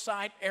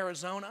Quartzsite,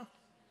 Arizona.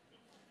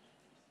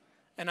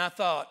 And I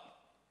thought,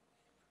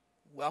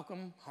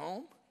 welcome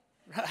home,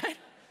 right?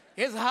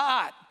 It's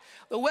hot.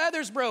 The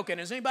weather's broken.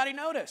 Has anybody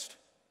noticed?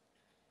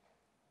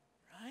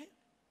 Right?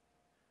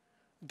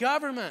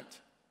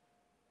 Government,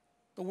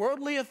 the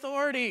worldly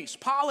authorities,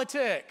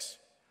 politics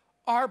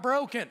are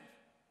broken.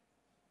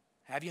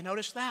 Have you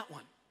noticed that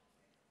one?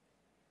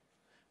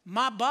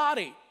 My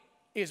body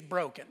is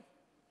broken.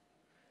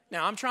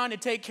 Now, I'm trying to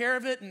take care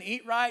of it and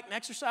eat right and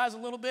exercise a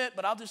little bit,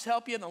 but I'll just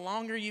help you. The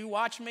longer you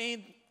watch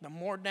me, the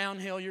more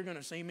downhill you're going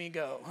to see me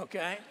go,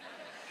 okay?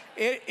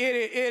 It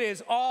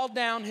is all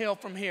downhill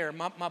from here.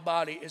 My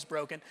body is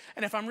broken.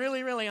 And if I'm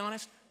really, really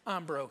honest,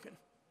 I'm broken.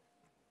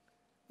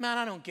 Man,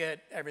 I don't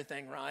get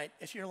everything right.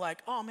 If you're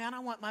like, "Oh, man, I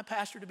want my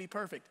pastor to be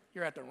perfect,"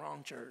 you're at the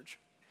wrong church.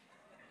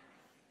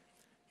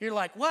 You're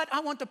like, "What?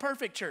 I want the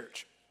perfect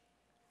church."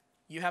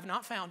 You have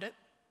not found it.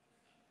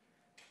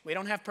 We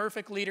don't have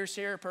perfect leaders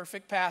here,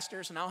 perfect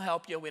pastors, and I'll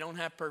help you. We don't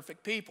have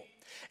perfect people.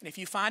 And if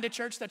you find a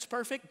church that's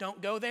perfect,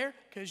 don't go there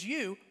because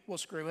you will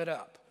screw it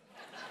up.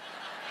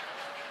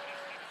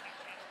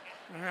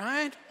 All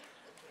right?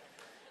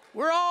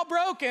 We're all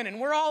broken and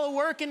we're all a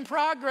work in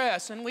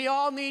progress and we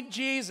all need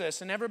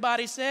Jesus. And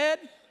everybody said?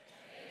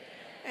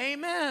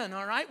 Amen.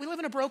 All right? We live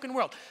in a broken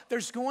world.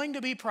 There's going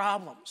to be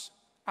problems.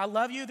 I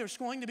love you. There's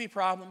going to be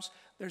problems.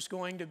 There's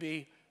going to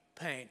be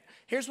pain.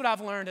 Here's what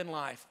I've learned in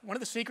life. One of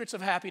the secrets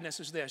of happiness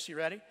is this. You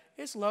ready?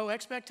 It's low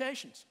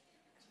expectations.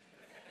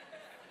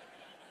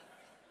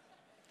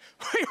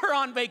 We were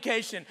on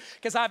vacation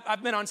because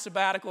I've been on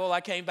sabbatical.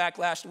 I came back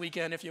last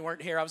weekend. If you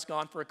weren't here, I was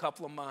gone for a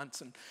couple of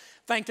months and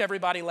thanked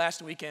everybody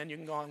last weekend. You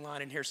can go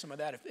online and hear some of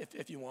that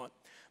if you want.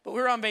 But we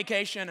were on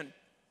vacation and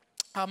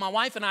my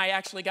wife and I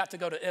actually got to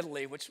go to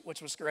Italy,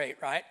 which was great,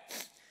 right?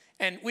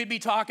 And we'd be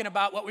talking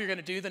about what we were going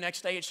to do the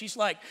next day. And she's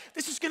like,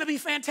 "This is going to be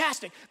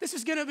fantastic. This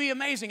is going to be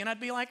amazing." And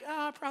I'd be like,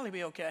 "Oh, I'll probably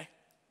be okay."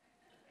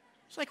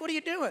 She's like, "What are you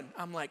doing?"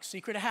 I'm like,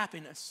 "Secret of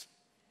happiness.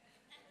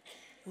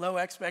 Low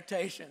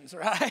expectations,"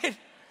 right?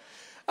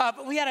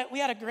 But we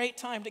had a great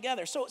time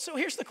together. So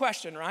here's the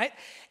question, right?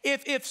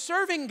 If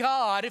serving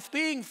God, if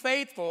being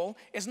faithful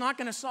is not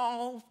going to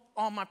solve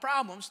all my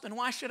problems, then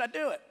why should I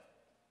do it?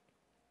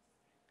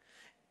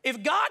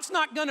 If God's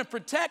not going to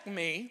protect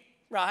me,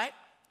 right,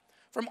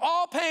 from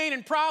all pain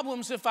and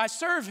problems if I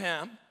serve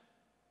him,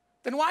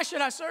 then why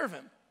should I serve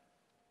him?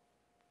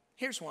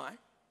 Here's why.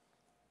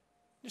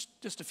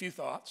 Just a few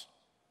thoughts.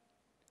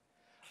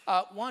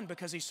 One,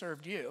 because he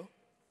served you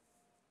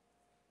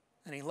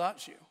and he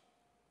loves you.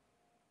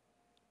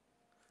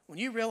 When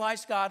you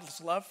realize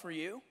God's love for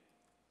you,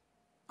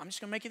 I'm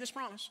just going to make you this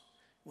promise.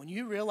 When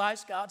you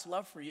realize God's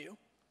love for you,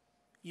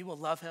 you will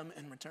love him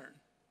in return.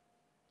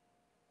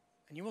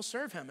 And you will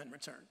serve him in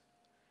return.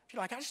 If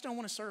you're like, "I just don't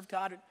want to serve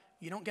God,"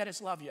 you don't get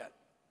his love yet.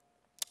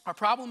 Our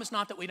problem is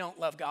not that we don't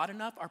love God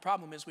enough. Our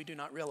problem is we do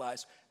not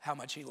realize how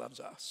much he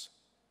loves us.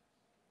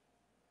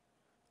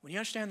 When you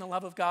understand the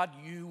love of God,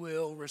 you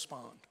will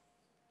respond.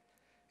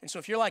 And so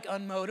if you're like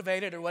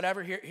unmotivated or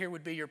whatever, here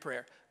would be your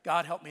prayer.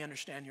 God, help me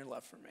understand your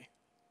love for me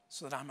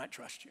so that I might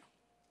trust you.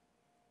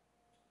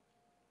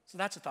 So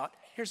that's a thought.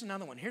 Here's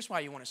another one. Here's why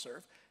you want to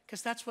serve.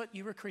 Because that's what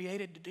you were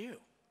created to do.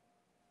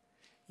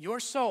 Your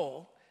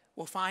soul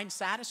will find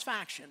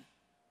satisfaction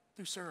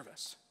through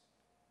service.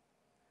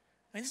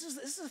 I mean, this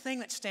is the thing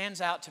that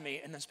stands out to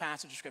me in this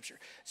passage of Scripture.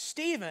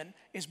 Stephen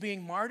is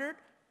being martyred,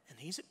 and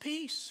he's at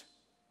peace.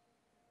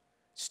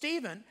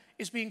 Stephen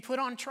is being put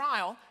on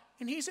trial,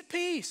 and he's at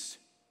peace.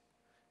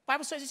 The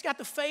Bible says he's got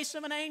the face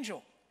of an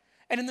angel.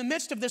 And in the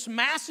midst of this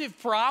massive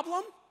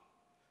problem,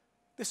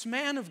 this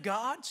man of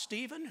God,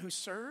 Stephen, who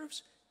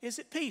serves, is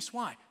at peace.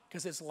 Why?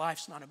 Because his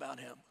life's not about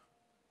him.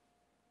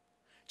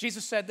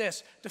 Jesus said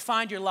this, to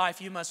find your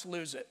life, you must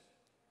lose it.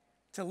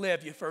 To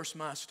live, you first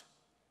must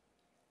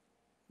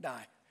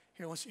die.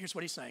 Here's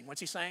what he's saying. What's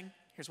he saying?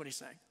 Here's what he's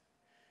saying.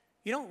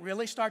 You don't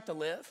really start to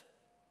live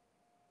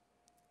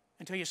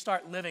until you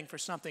start living for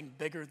something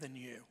bigger than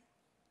you.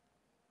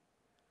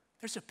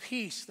 There's a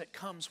peace that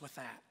comes with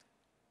that,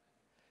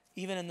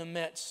 even in the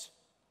midst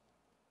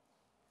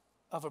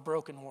of a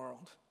broken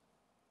world.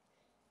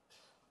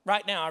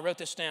 Right now, I wrote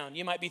this down.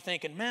 You might be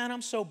thinking, man,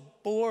 I'm so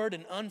bored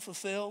and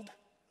unfulfilled.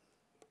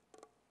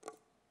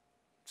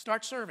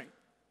 Start serving.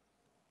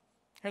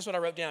 Here's what I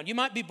wrote down. You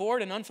might be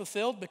bored and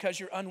unfulfilled because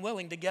you're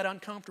unwilling to get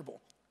uncomfortable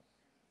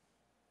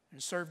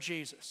and serve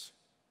Jesus.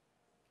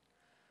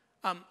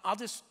 I'll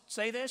just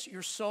say this.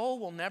 Your soul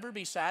will never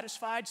be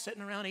satisfied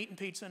sitting around eating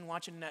pizza and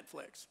watching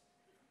Netflix.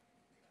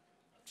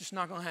 Just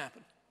not going to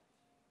happen.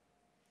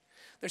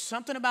 There's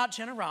something about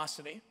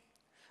generosity.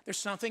 There's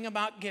something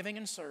about giving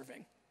and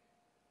serving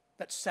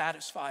that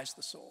satisfies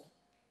the soul.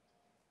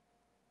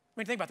 I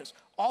mean, think about this.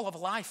 All of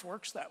life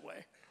works that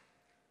way.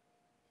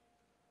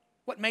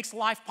 What makes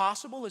life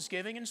possible is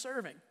giving and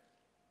serving.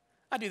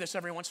 I do this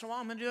every once in a while.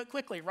 I'm going to do it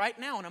quickly. Right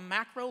now, on a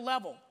macro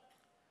level,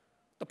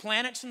 the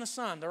planets and the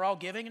sun, they're all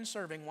giving and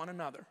serving one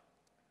another.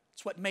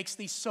 It's what makes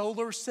the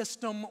solar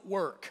system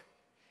work.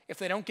 If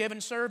they don't give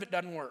and serve, it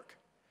doesn't work.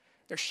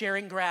 They're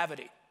sharing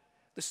gravity.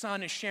 The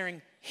sun is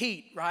sharing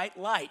heat, right?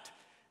 Light,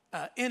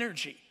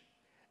 energy.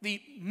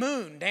 The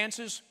moon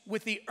dances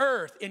with the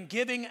earth in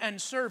giving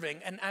and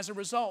serving, and as a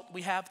result,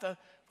 we have the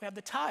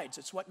tides.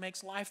 It's what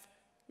makes life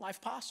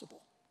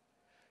possible.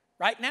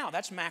 Right now,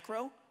 that's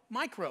macro,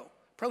 micro.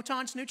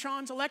 Protons,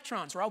 neutrons,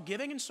 electrons are all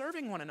giving and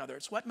serving one another.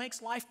 It's what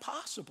makes life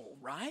possible,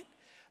 right?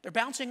 They're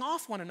bouncing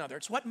off one another.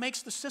 It's what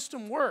makes the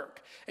system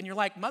work. And you're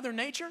like, Mother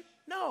Nature?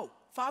 No,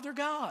 Father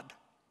God.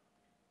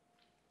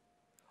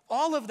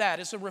 All of that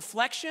is a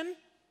reflection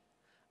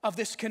of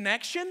this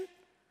connection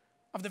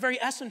of the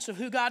very essence of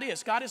who God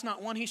is. God is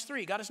not one, He's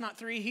three. God is not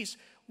three, He's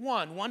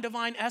one. One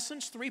divine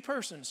essence, three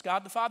persons.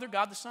 God the Father,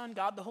 God the Son,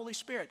 God the Holy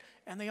Spirit.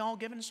 And they all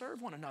give and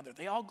serve one another.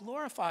 They all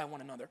glorify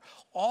one another.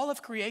 All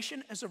of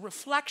creation is a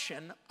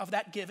reflection of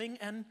that giving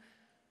and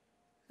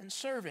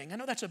serving. I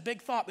know that's a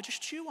big thought, but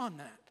just chew on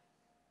that.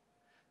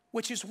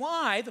 Which is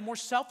why the more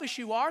selfish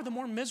you are, the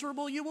more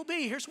miserable you will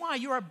be. Here's why.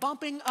 You are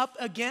bumping up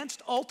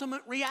against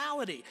ultimate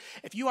reality.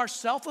 If you are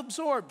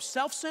self-absorbed,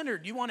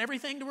 self-centered, you want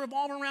everything to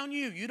revolve around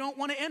you. You don't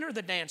want to enter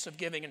the dance of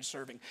giving and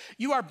serving.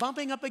 You are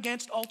bumping up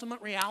against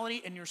ultimate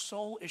reality, and your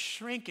soul is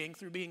shrinking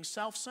through being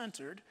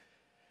self-centered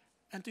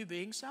and through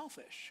being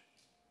selfish.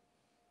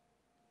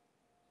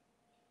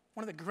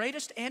 One of the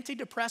greatest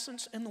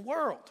antidepressants in the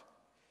world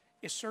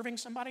is serving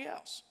somebody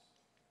else.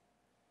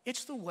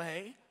 It's the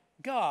way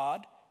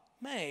God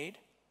made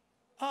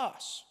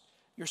us.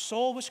 Your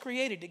soul was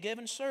created to give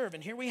and serve.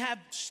 And here we have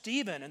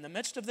Stephen in the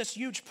midst of this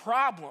huge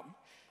problem,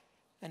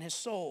 and his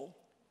soul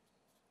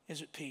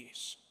is at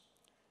peace.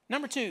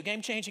 Number two,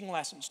 game-changing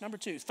lessons. Number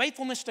two,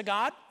 faithfulness to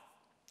God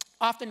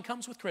often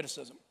comes with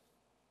criticism.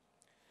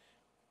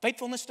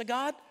 Faithfulness to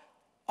God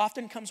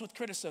often comes with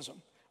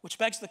criticism, which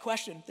begs the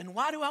question, then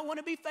why do I want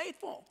to be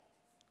faithful?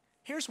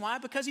 Here's why,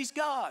 because He's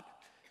God.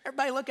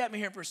 Everybody look at me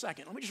here for a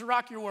second. Let me just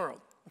rock your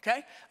world. Okay?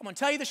 I'm going to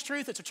tell you this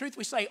truth. It's a truth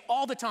we say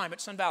all the time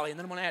at Sun Valley, and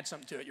then I'm going to add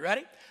something to it. You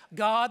ready?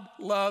 God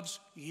loves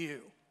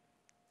you.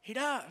 He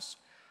does.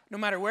 No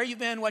matter where you've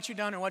been, what you've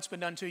done, or what's been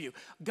done to you.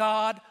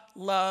 God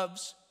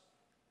loves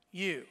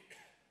you.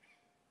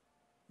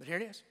 But here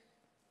it is.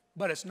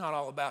 But it's not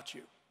all about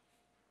you.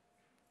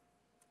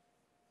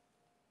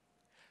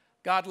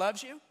 God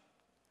loves you,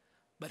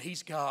 but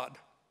He's God.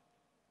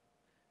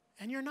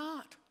 And you're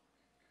not.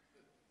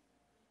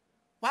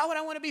 Why would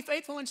I want to be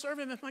faithful and serve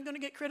Him if I'm going to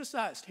get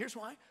criticized? Here's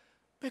why.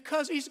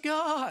 Because He's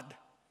God.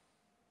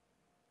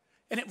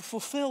 And it will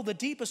fulfill the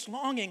deepest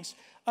longings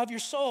of your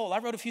soul. I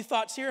wrote a few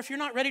thoughts here. If you're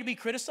not ready to be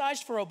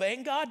criticized for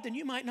obeying God, then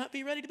you might not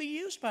be ready to be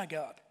used by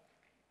God.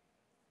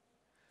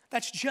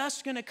 That's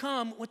just going to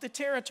come with the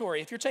territory.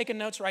 If you're taking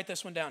notes, write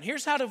this one down.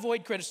 Here's how to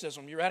avoid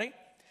criticism. You ready?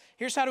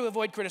 Here's how to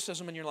avoid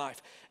criticism in your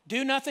life.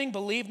 Do nothing,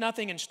 believe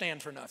nothing, and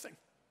stand for nothing.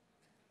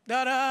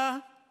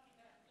 Da-da!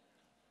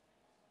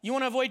 You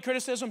want to avoid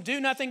criticism? Do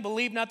nothing,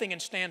 believe nothing, and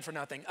stand for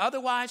nothing.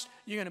 Otherwise,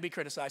 you're going to be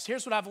criticized.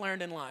 Here's what I've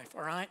learned in life,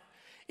 all right?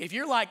 If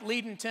you're like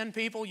leading 10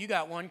 people, you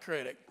got one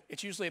critic.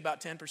 It's usually about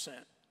 10%.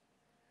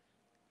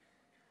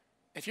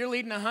 If you're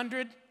leading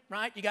 100,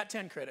 right? You got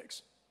 10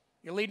 critics.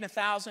 You're leading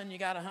 1,000, you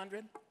got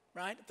 100,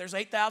 right? If there's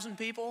 8,000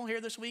 people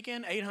here this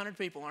weekend, 800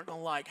 people aren't going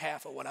to like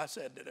half of what I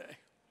said today.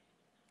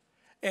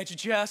 It's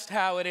just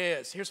how it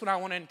is. Here's what I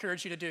want to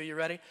encourage you to do. You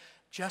ready?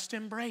 Just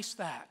embrace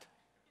that.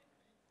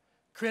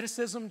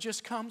 Criticism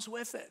just comes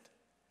with it.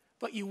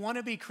 But you want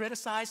to be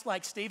criticized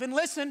like Stephen?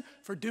 Listen,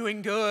 for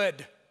doing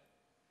good.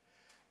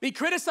 Be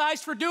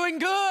criticized for doing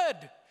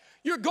good.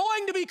 You're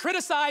going to be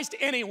criticized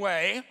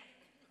anyway.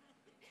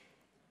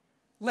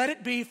 Let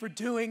it be for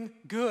doing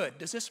good.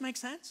 Does this make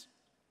sense?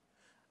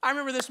 I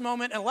remember this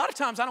moment, and a lot of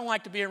times I don't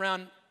like to be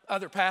around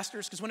other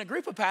pastors, because when a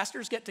group of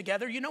pastors get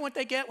together, you know what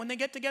they get when they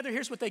get together?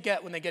 Here's what they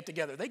get when they get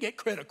together. They get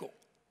critical,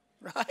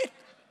 right?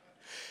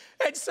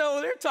 And so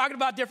they're talking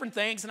about different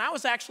things, and I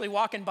was actually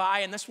walking by,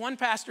 and this one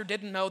pastor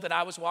didn't know that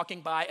I was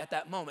walking by at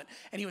that moment.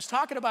 And he was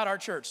talking about our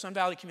church, Sun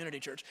Valley Community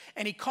Church,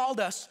 and he called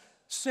us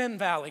Sin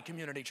Valley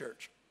Community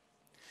Church.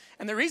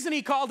 And the reason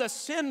he called us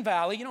Sin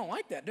Valley, you don't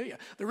like that, do you?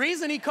 The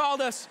reason he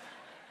called us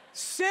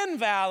Sin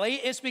Valley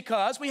is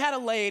because we had a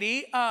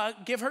lady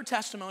give her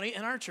testimony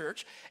in our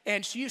church,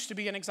 and she used to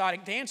be an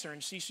exotic dancer,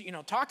 and she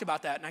talked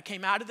about that. And I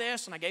came out of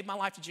this, and I gave my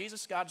life to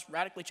Jesus. God's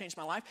radically changed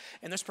my life.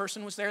 And this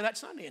person was there that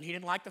Sunday, and he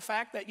didn't like the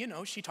fact that,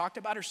 she talked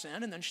about her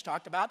sin, and then she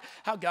talked about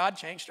how God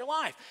changed her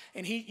life.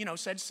 And he,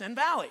 said Sin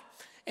Valley.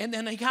 And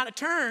then he kind of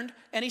turned,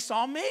 and he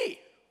saw me.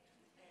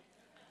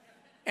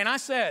 And I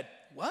said,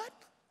 what?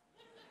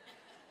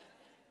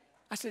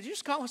 I said, you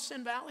just call us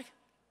Sin Valley?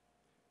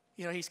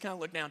 He's kind of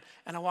looked down,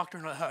 and I walked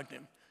over and I hugged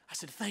him. I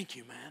said, thank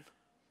you, man.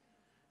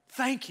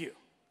 Thank you.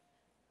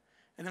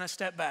 And then I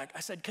stepped back.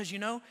 I said, because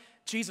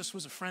Jesus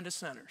was a friend of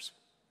sinners.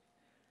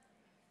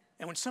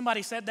 And when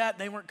somebody said that,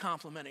 they weren't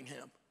complimenting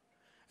him.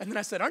 And then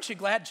I said, aren't you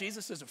glad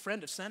Jesus is a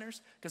friend of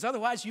sinners? Because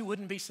otherwise you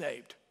wouldn't be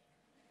saved.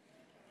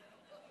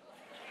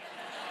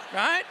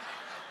 Right?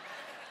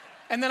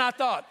 And then I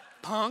thought,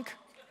 punk.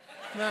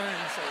 No, I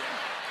didn't say that.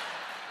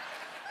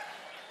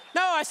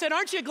 No, I said,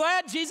 aren't you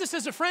glad Jesus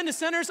is a friend of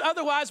sinners?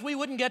 Otherwise, we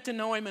wouldn't get to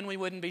know him and we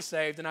wouldn't be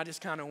saved. And I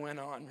just kind of went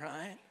on,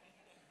 right?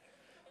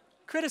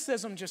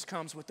 Criticism just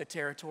comes with the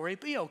territory.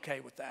 Be okay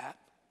with that.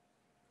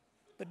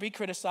 But be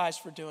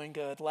criticized for doing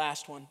good.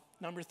 Last one,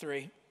 number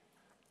 3.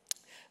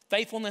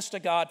 Faithfulness to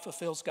God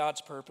fulfills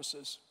God's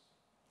purposes.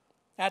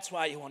 That's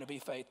why you want to be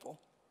faithful.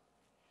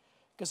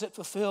 Because it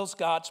fulfills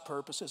God's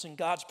purposes, and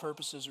God's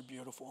purposes are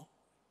beautiful.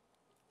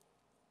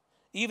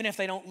 Even if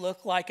they don't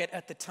look like it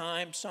at the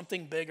time,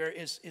 something bigger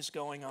is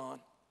going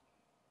on.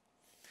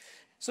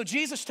 So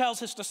Jesus tells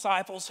his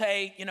disciples,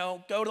 hey,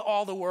 go to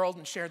all the world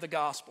and share the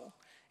gospel.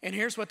 And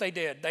here's what they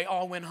did. They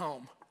all went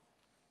home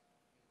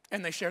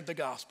and they shared the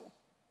gospel.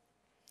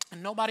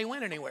 And nobody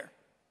went anywhere.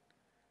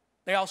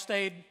 They all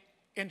stayed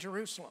in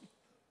Jerusalem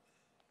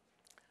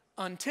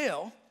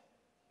until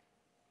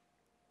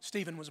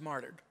Stephen was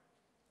martyred.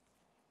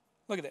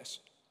 Look at this.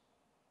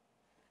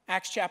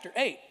 Acts chapter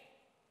 8,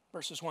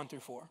 verses 1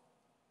 through 4.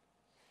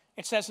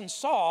 It says, and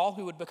Saul,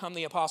 who would become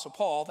the Apostle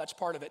Paul, that's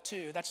part of it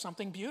too. That's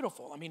something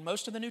beautiful. I mean,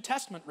 most of the New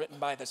Testament written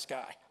by this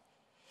guy.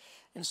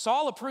 And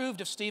Saul approved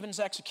of Stephen's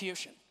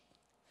execution.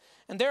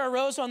 And there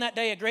arose on that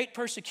day a great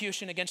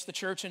persecution against the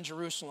church in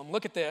Jerusalem.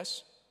 Look at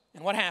this.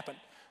 And what happened?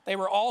 They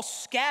were all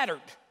scattered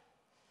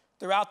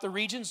throughout the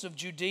regions of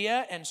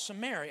Judea and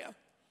Samaria,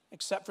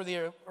 except for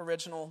the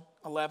original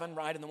 11,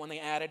 right? And the one they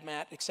added,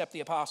 Matt, except the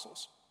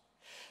apostles.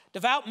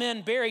 Devout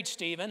men buried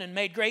Stephen and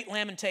made great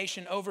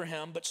lamentation over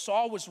him, but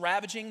Saul was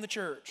ravaging the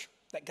church,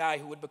 that guy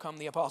who would become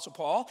the Apostle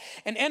Paul,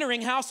 and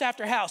entering house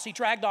after house, he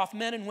dragged off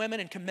men and women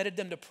and committed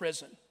them to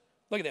prison.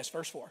 Look at this,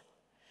 verse 4.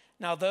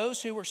 Now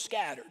those who were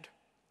scattered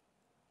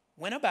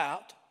went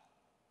about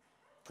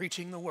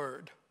preaching the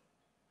word.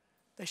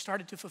 They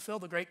started to fulfill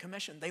the Great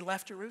Commission. They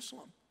left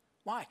Jerusalem.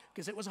 Why?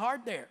 Because it was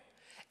hard there.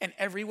 And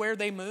everywhere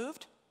they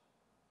moved,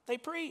 they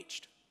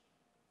preached.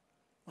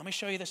 Let me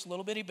show you this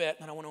little bitty bit,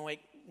 and I want to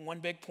make one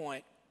big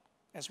point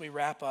as we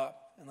wrap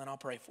up, and then I'll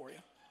pray for you.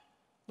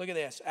 Look at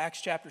this,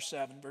 Acts chapter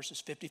 7, verses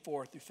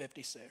 54 through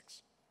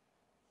 56.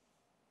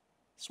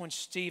 It's when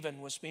Stephen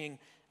was being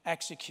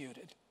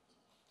executed.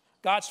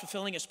 God's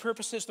fulfilling his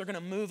purposes. They're going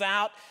to move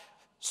out.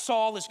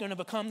 Saul is going to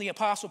become the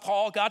Apostle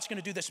Paul. God's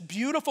going to do this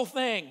beautiful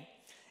thing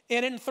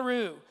in and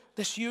through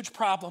this huge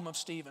problem of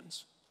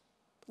Stephen's.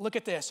 Look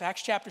at this,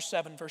 Acts chapter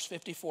 7, verse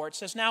 54. It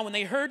says, now when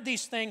they heard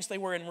these things, they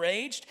were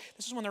enraged.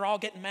 This is when they're all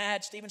getting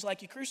mad. Stephen's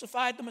like, you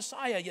crucified the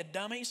Messiah, you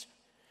dummies.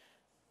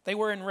 They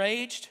were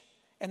enraged,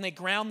 and they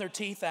ground their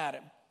teeth at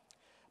him.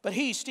 But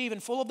he, Stephen,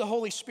 full of the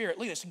Holy Spirit,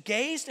 look at this,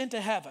 gazed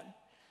into heaven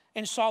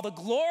and saw the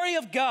glory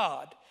of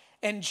God.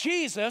 And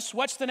Jesus,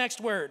 what's the next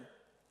word?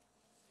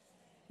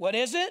 What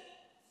is it?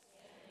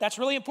 That's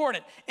really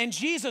important. And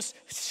Jesus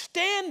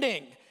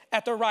standing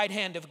at the right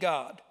hand of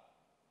God.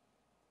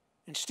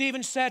 And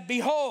Stephen said,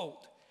 behold,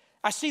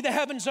 I see the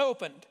heavens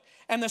opened,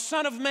 and the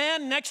Son of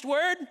Man, next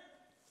word,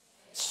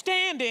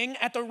 standing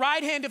at the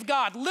right hand of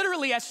God.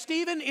 Literally, as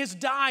Stephen is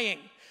dying,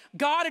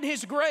 God in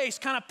his grace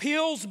kind of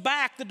peels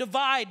back the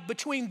divide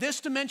between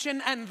this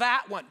dimension and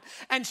that one.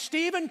 And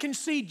Stephen can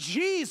see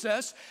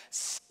Jesus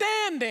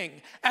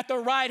standing at the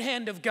right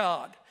hand of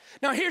God.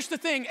 Now, here's the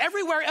thing.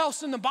 Everywhere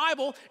else in the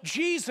Bible,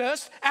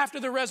 Jesus, after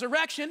the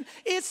resurrection,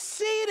 is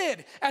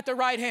seated at the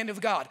right hand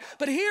of God.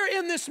 But here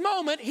in this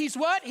moment, he's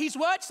what? He's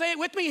what? Say it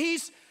with me.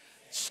 He's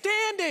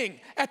standing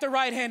at the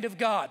right hand of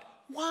God.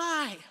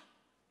 Why?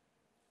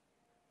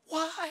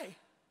 Why?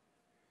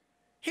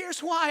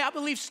 Here's why. I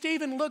believe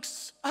Stephen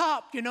looks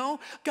up,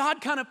 God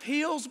kind of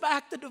peels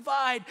back the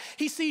divide.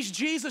 He sees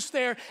Jesus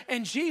there,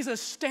 and Jesus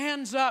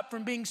stands up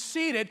from being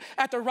seated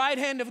at the right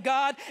hand of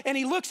God, and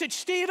he looks at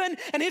Stephen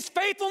and his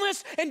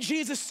faithfulness, and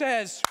Jesus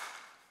says,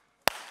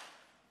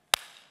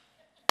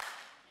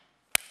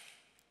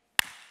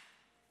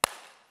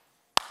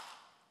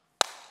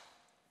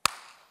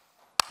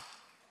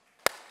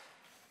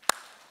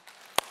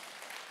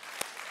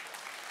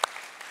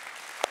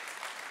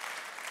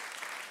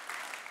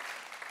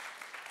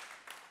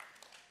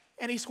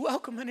 and he's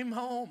welcoming him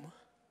home.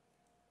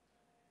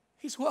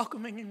 He's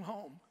welcoming him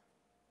home.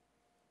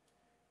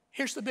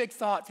 Here's the big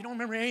thought. If you don't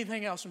remember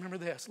anything else, remember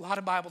this. A lot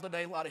of Bible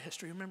today, a lot of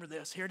history. Remember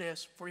this. Here it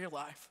is for your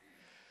life.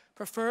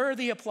 Prefer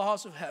the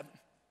applause of heaven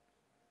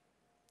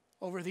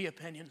over the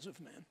opinions of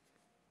men.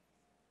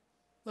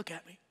 Look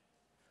at me.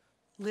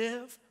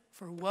 Live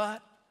for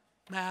what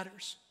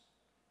matters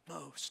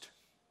most.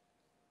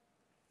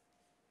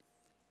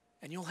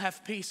 And you'll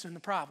have peace in the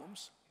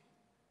problems.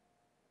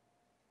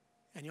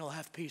 And you'll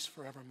have peace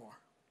forevermore.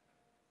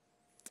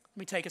 Let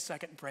me take a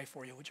second and pray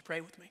for you. Would you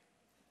pray with me?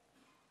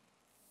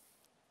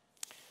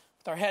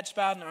 With our heads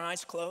bowed and our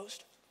eyes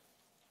closed.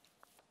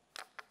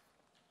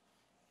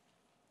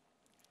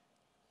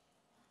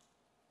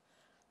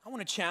 I want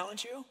to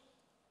challenge you.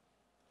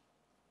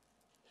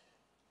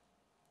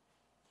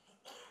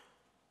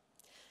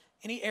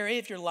 Any area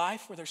of your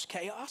life where there's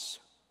chaos,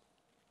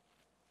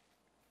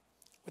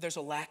 where there's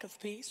a lack of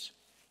peace,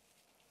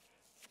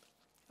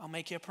 I'll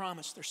make you a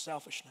promise, there's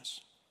selfishness.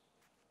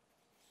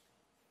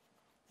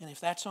 And if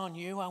that's on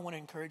you, I want to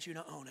encourage you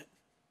to own it.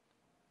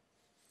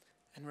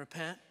 And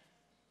repent.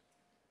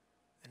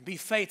 And be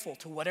faithful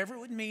to whatever it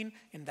would mean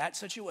in that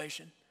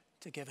situation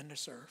to give and to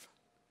serve.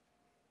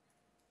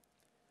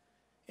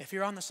 If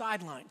you're on the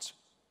sidelines,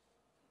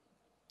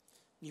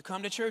 you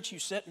come to church, you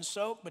sit and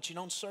soak, but you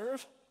don't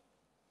serve,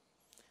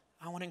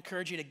 I want to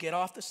encourage you to get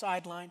off the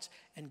sidelines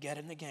and get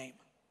in the game.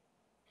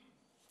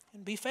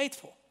 And be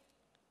faithful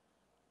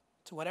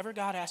to whatever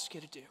God asks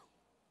you to do.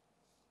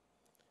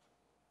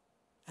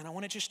 And I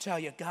want to just tell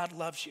you, God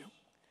loves you.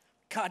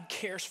 God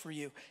cares for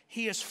you.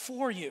 He is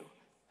for you.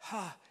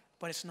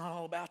 But it's not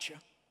all about you.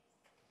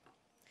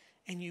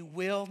 And you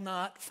will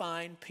not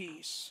find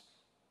peace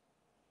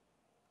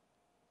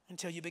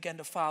until you begin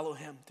to follow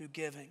him through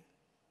giving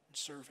and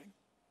serving. And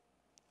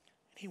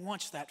he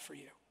wants that for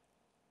you.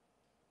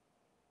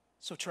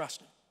 So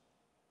trust him.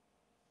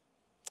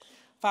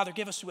 Father,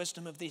 give us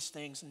wisdom of these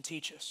things and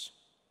teach us.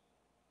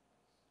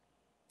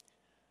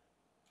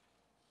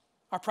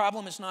 Our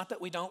problem is not that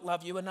we don't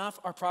love you enough.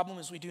 Our problem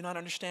is we do not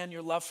understand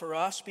your love for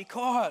us,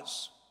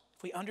 because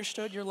if we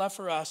understood your love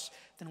for us,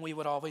 then we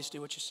would always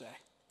do what you say.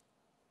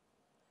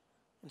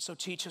 And so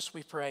teach us,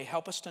 we pray.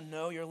 Help us to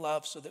know your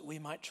love so that we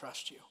might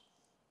trust you.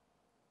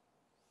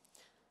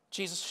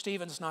 Jesus,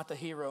 Stephen's not the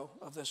hero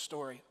of this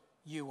story.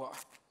 You are.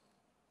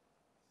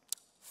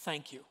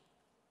 Thank you.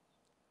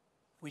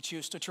 We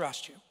choose to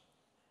trust you.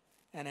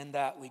 And in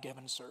that we give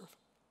and serve.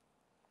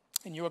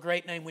 In your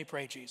great name we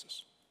pray,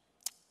 Jesus.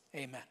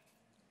 Amen.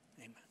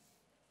 Amen.